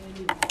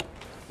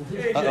 Hey,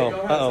 Jay, go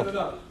ahead, set it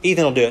up.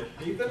 Ethan will do it.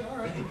 Ethan? All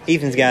right.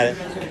 Ethan's got it.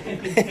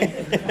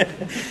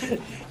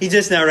 He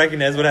just now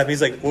recognized what happened.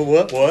 He's like,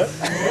 what? All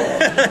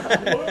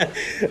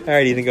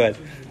right, Ethan, go ahead.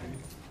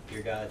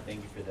 Dear God,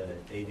 thank you for the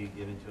aid you've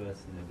given to us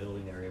and the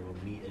ability that we're able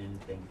to meet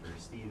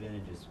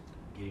just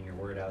getting your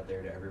word out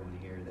there to everyone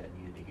here that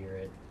needed to hear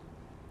it.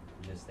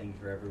 And just thank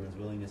you for everyone's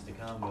willingness to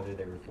come, whether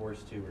they were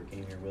forced to or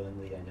came here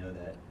willingly. I know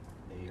that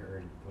they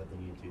heard what they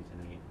needed to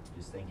tonight.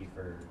 Just thank you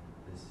for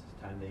this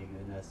time that you've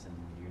given us, and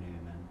in your name,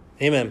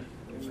 amen.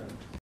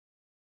 Amen.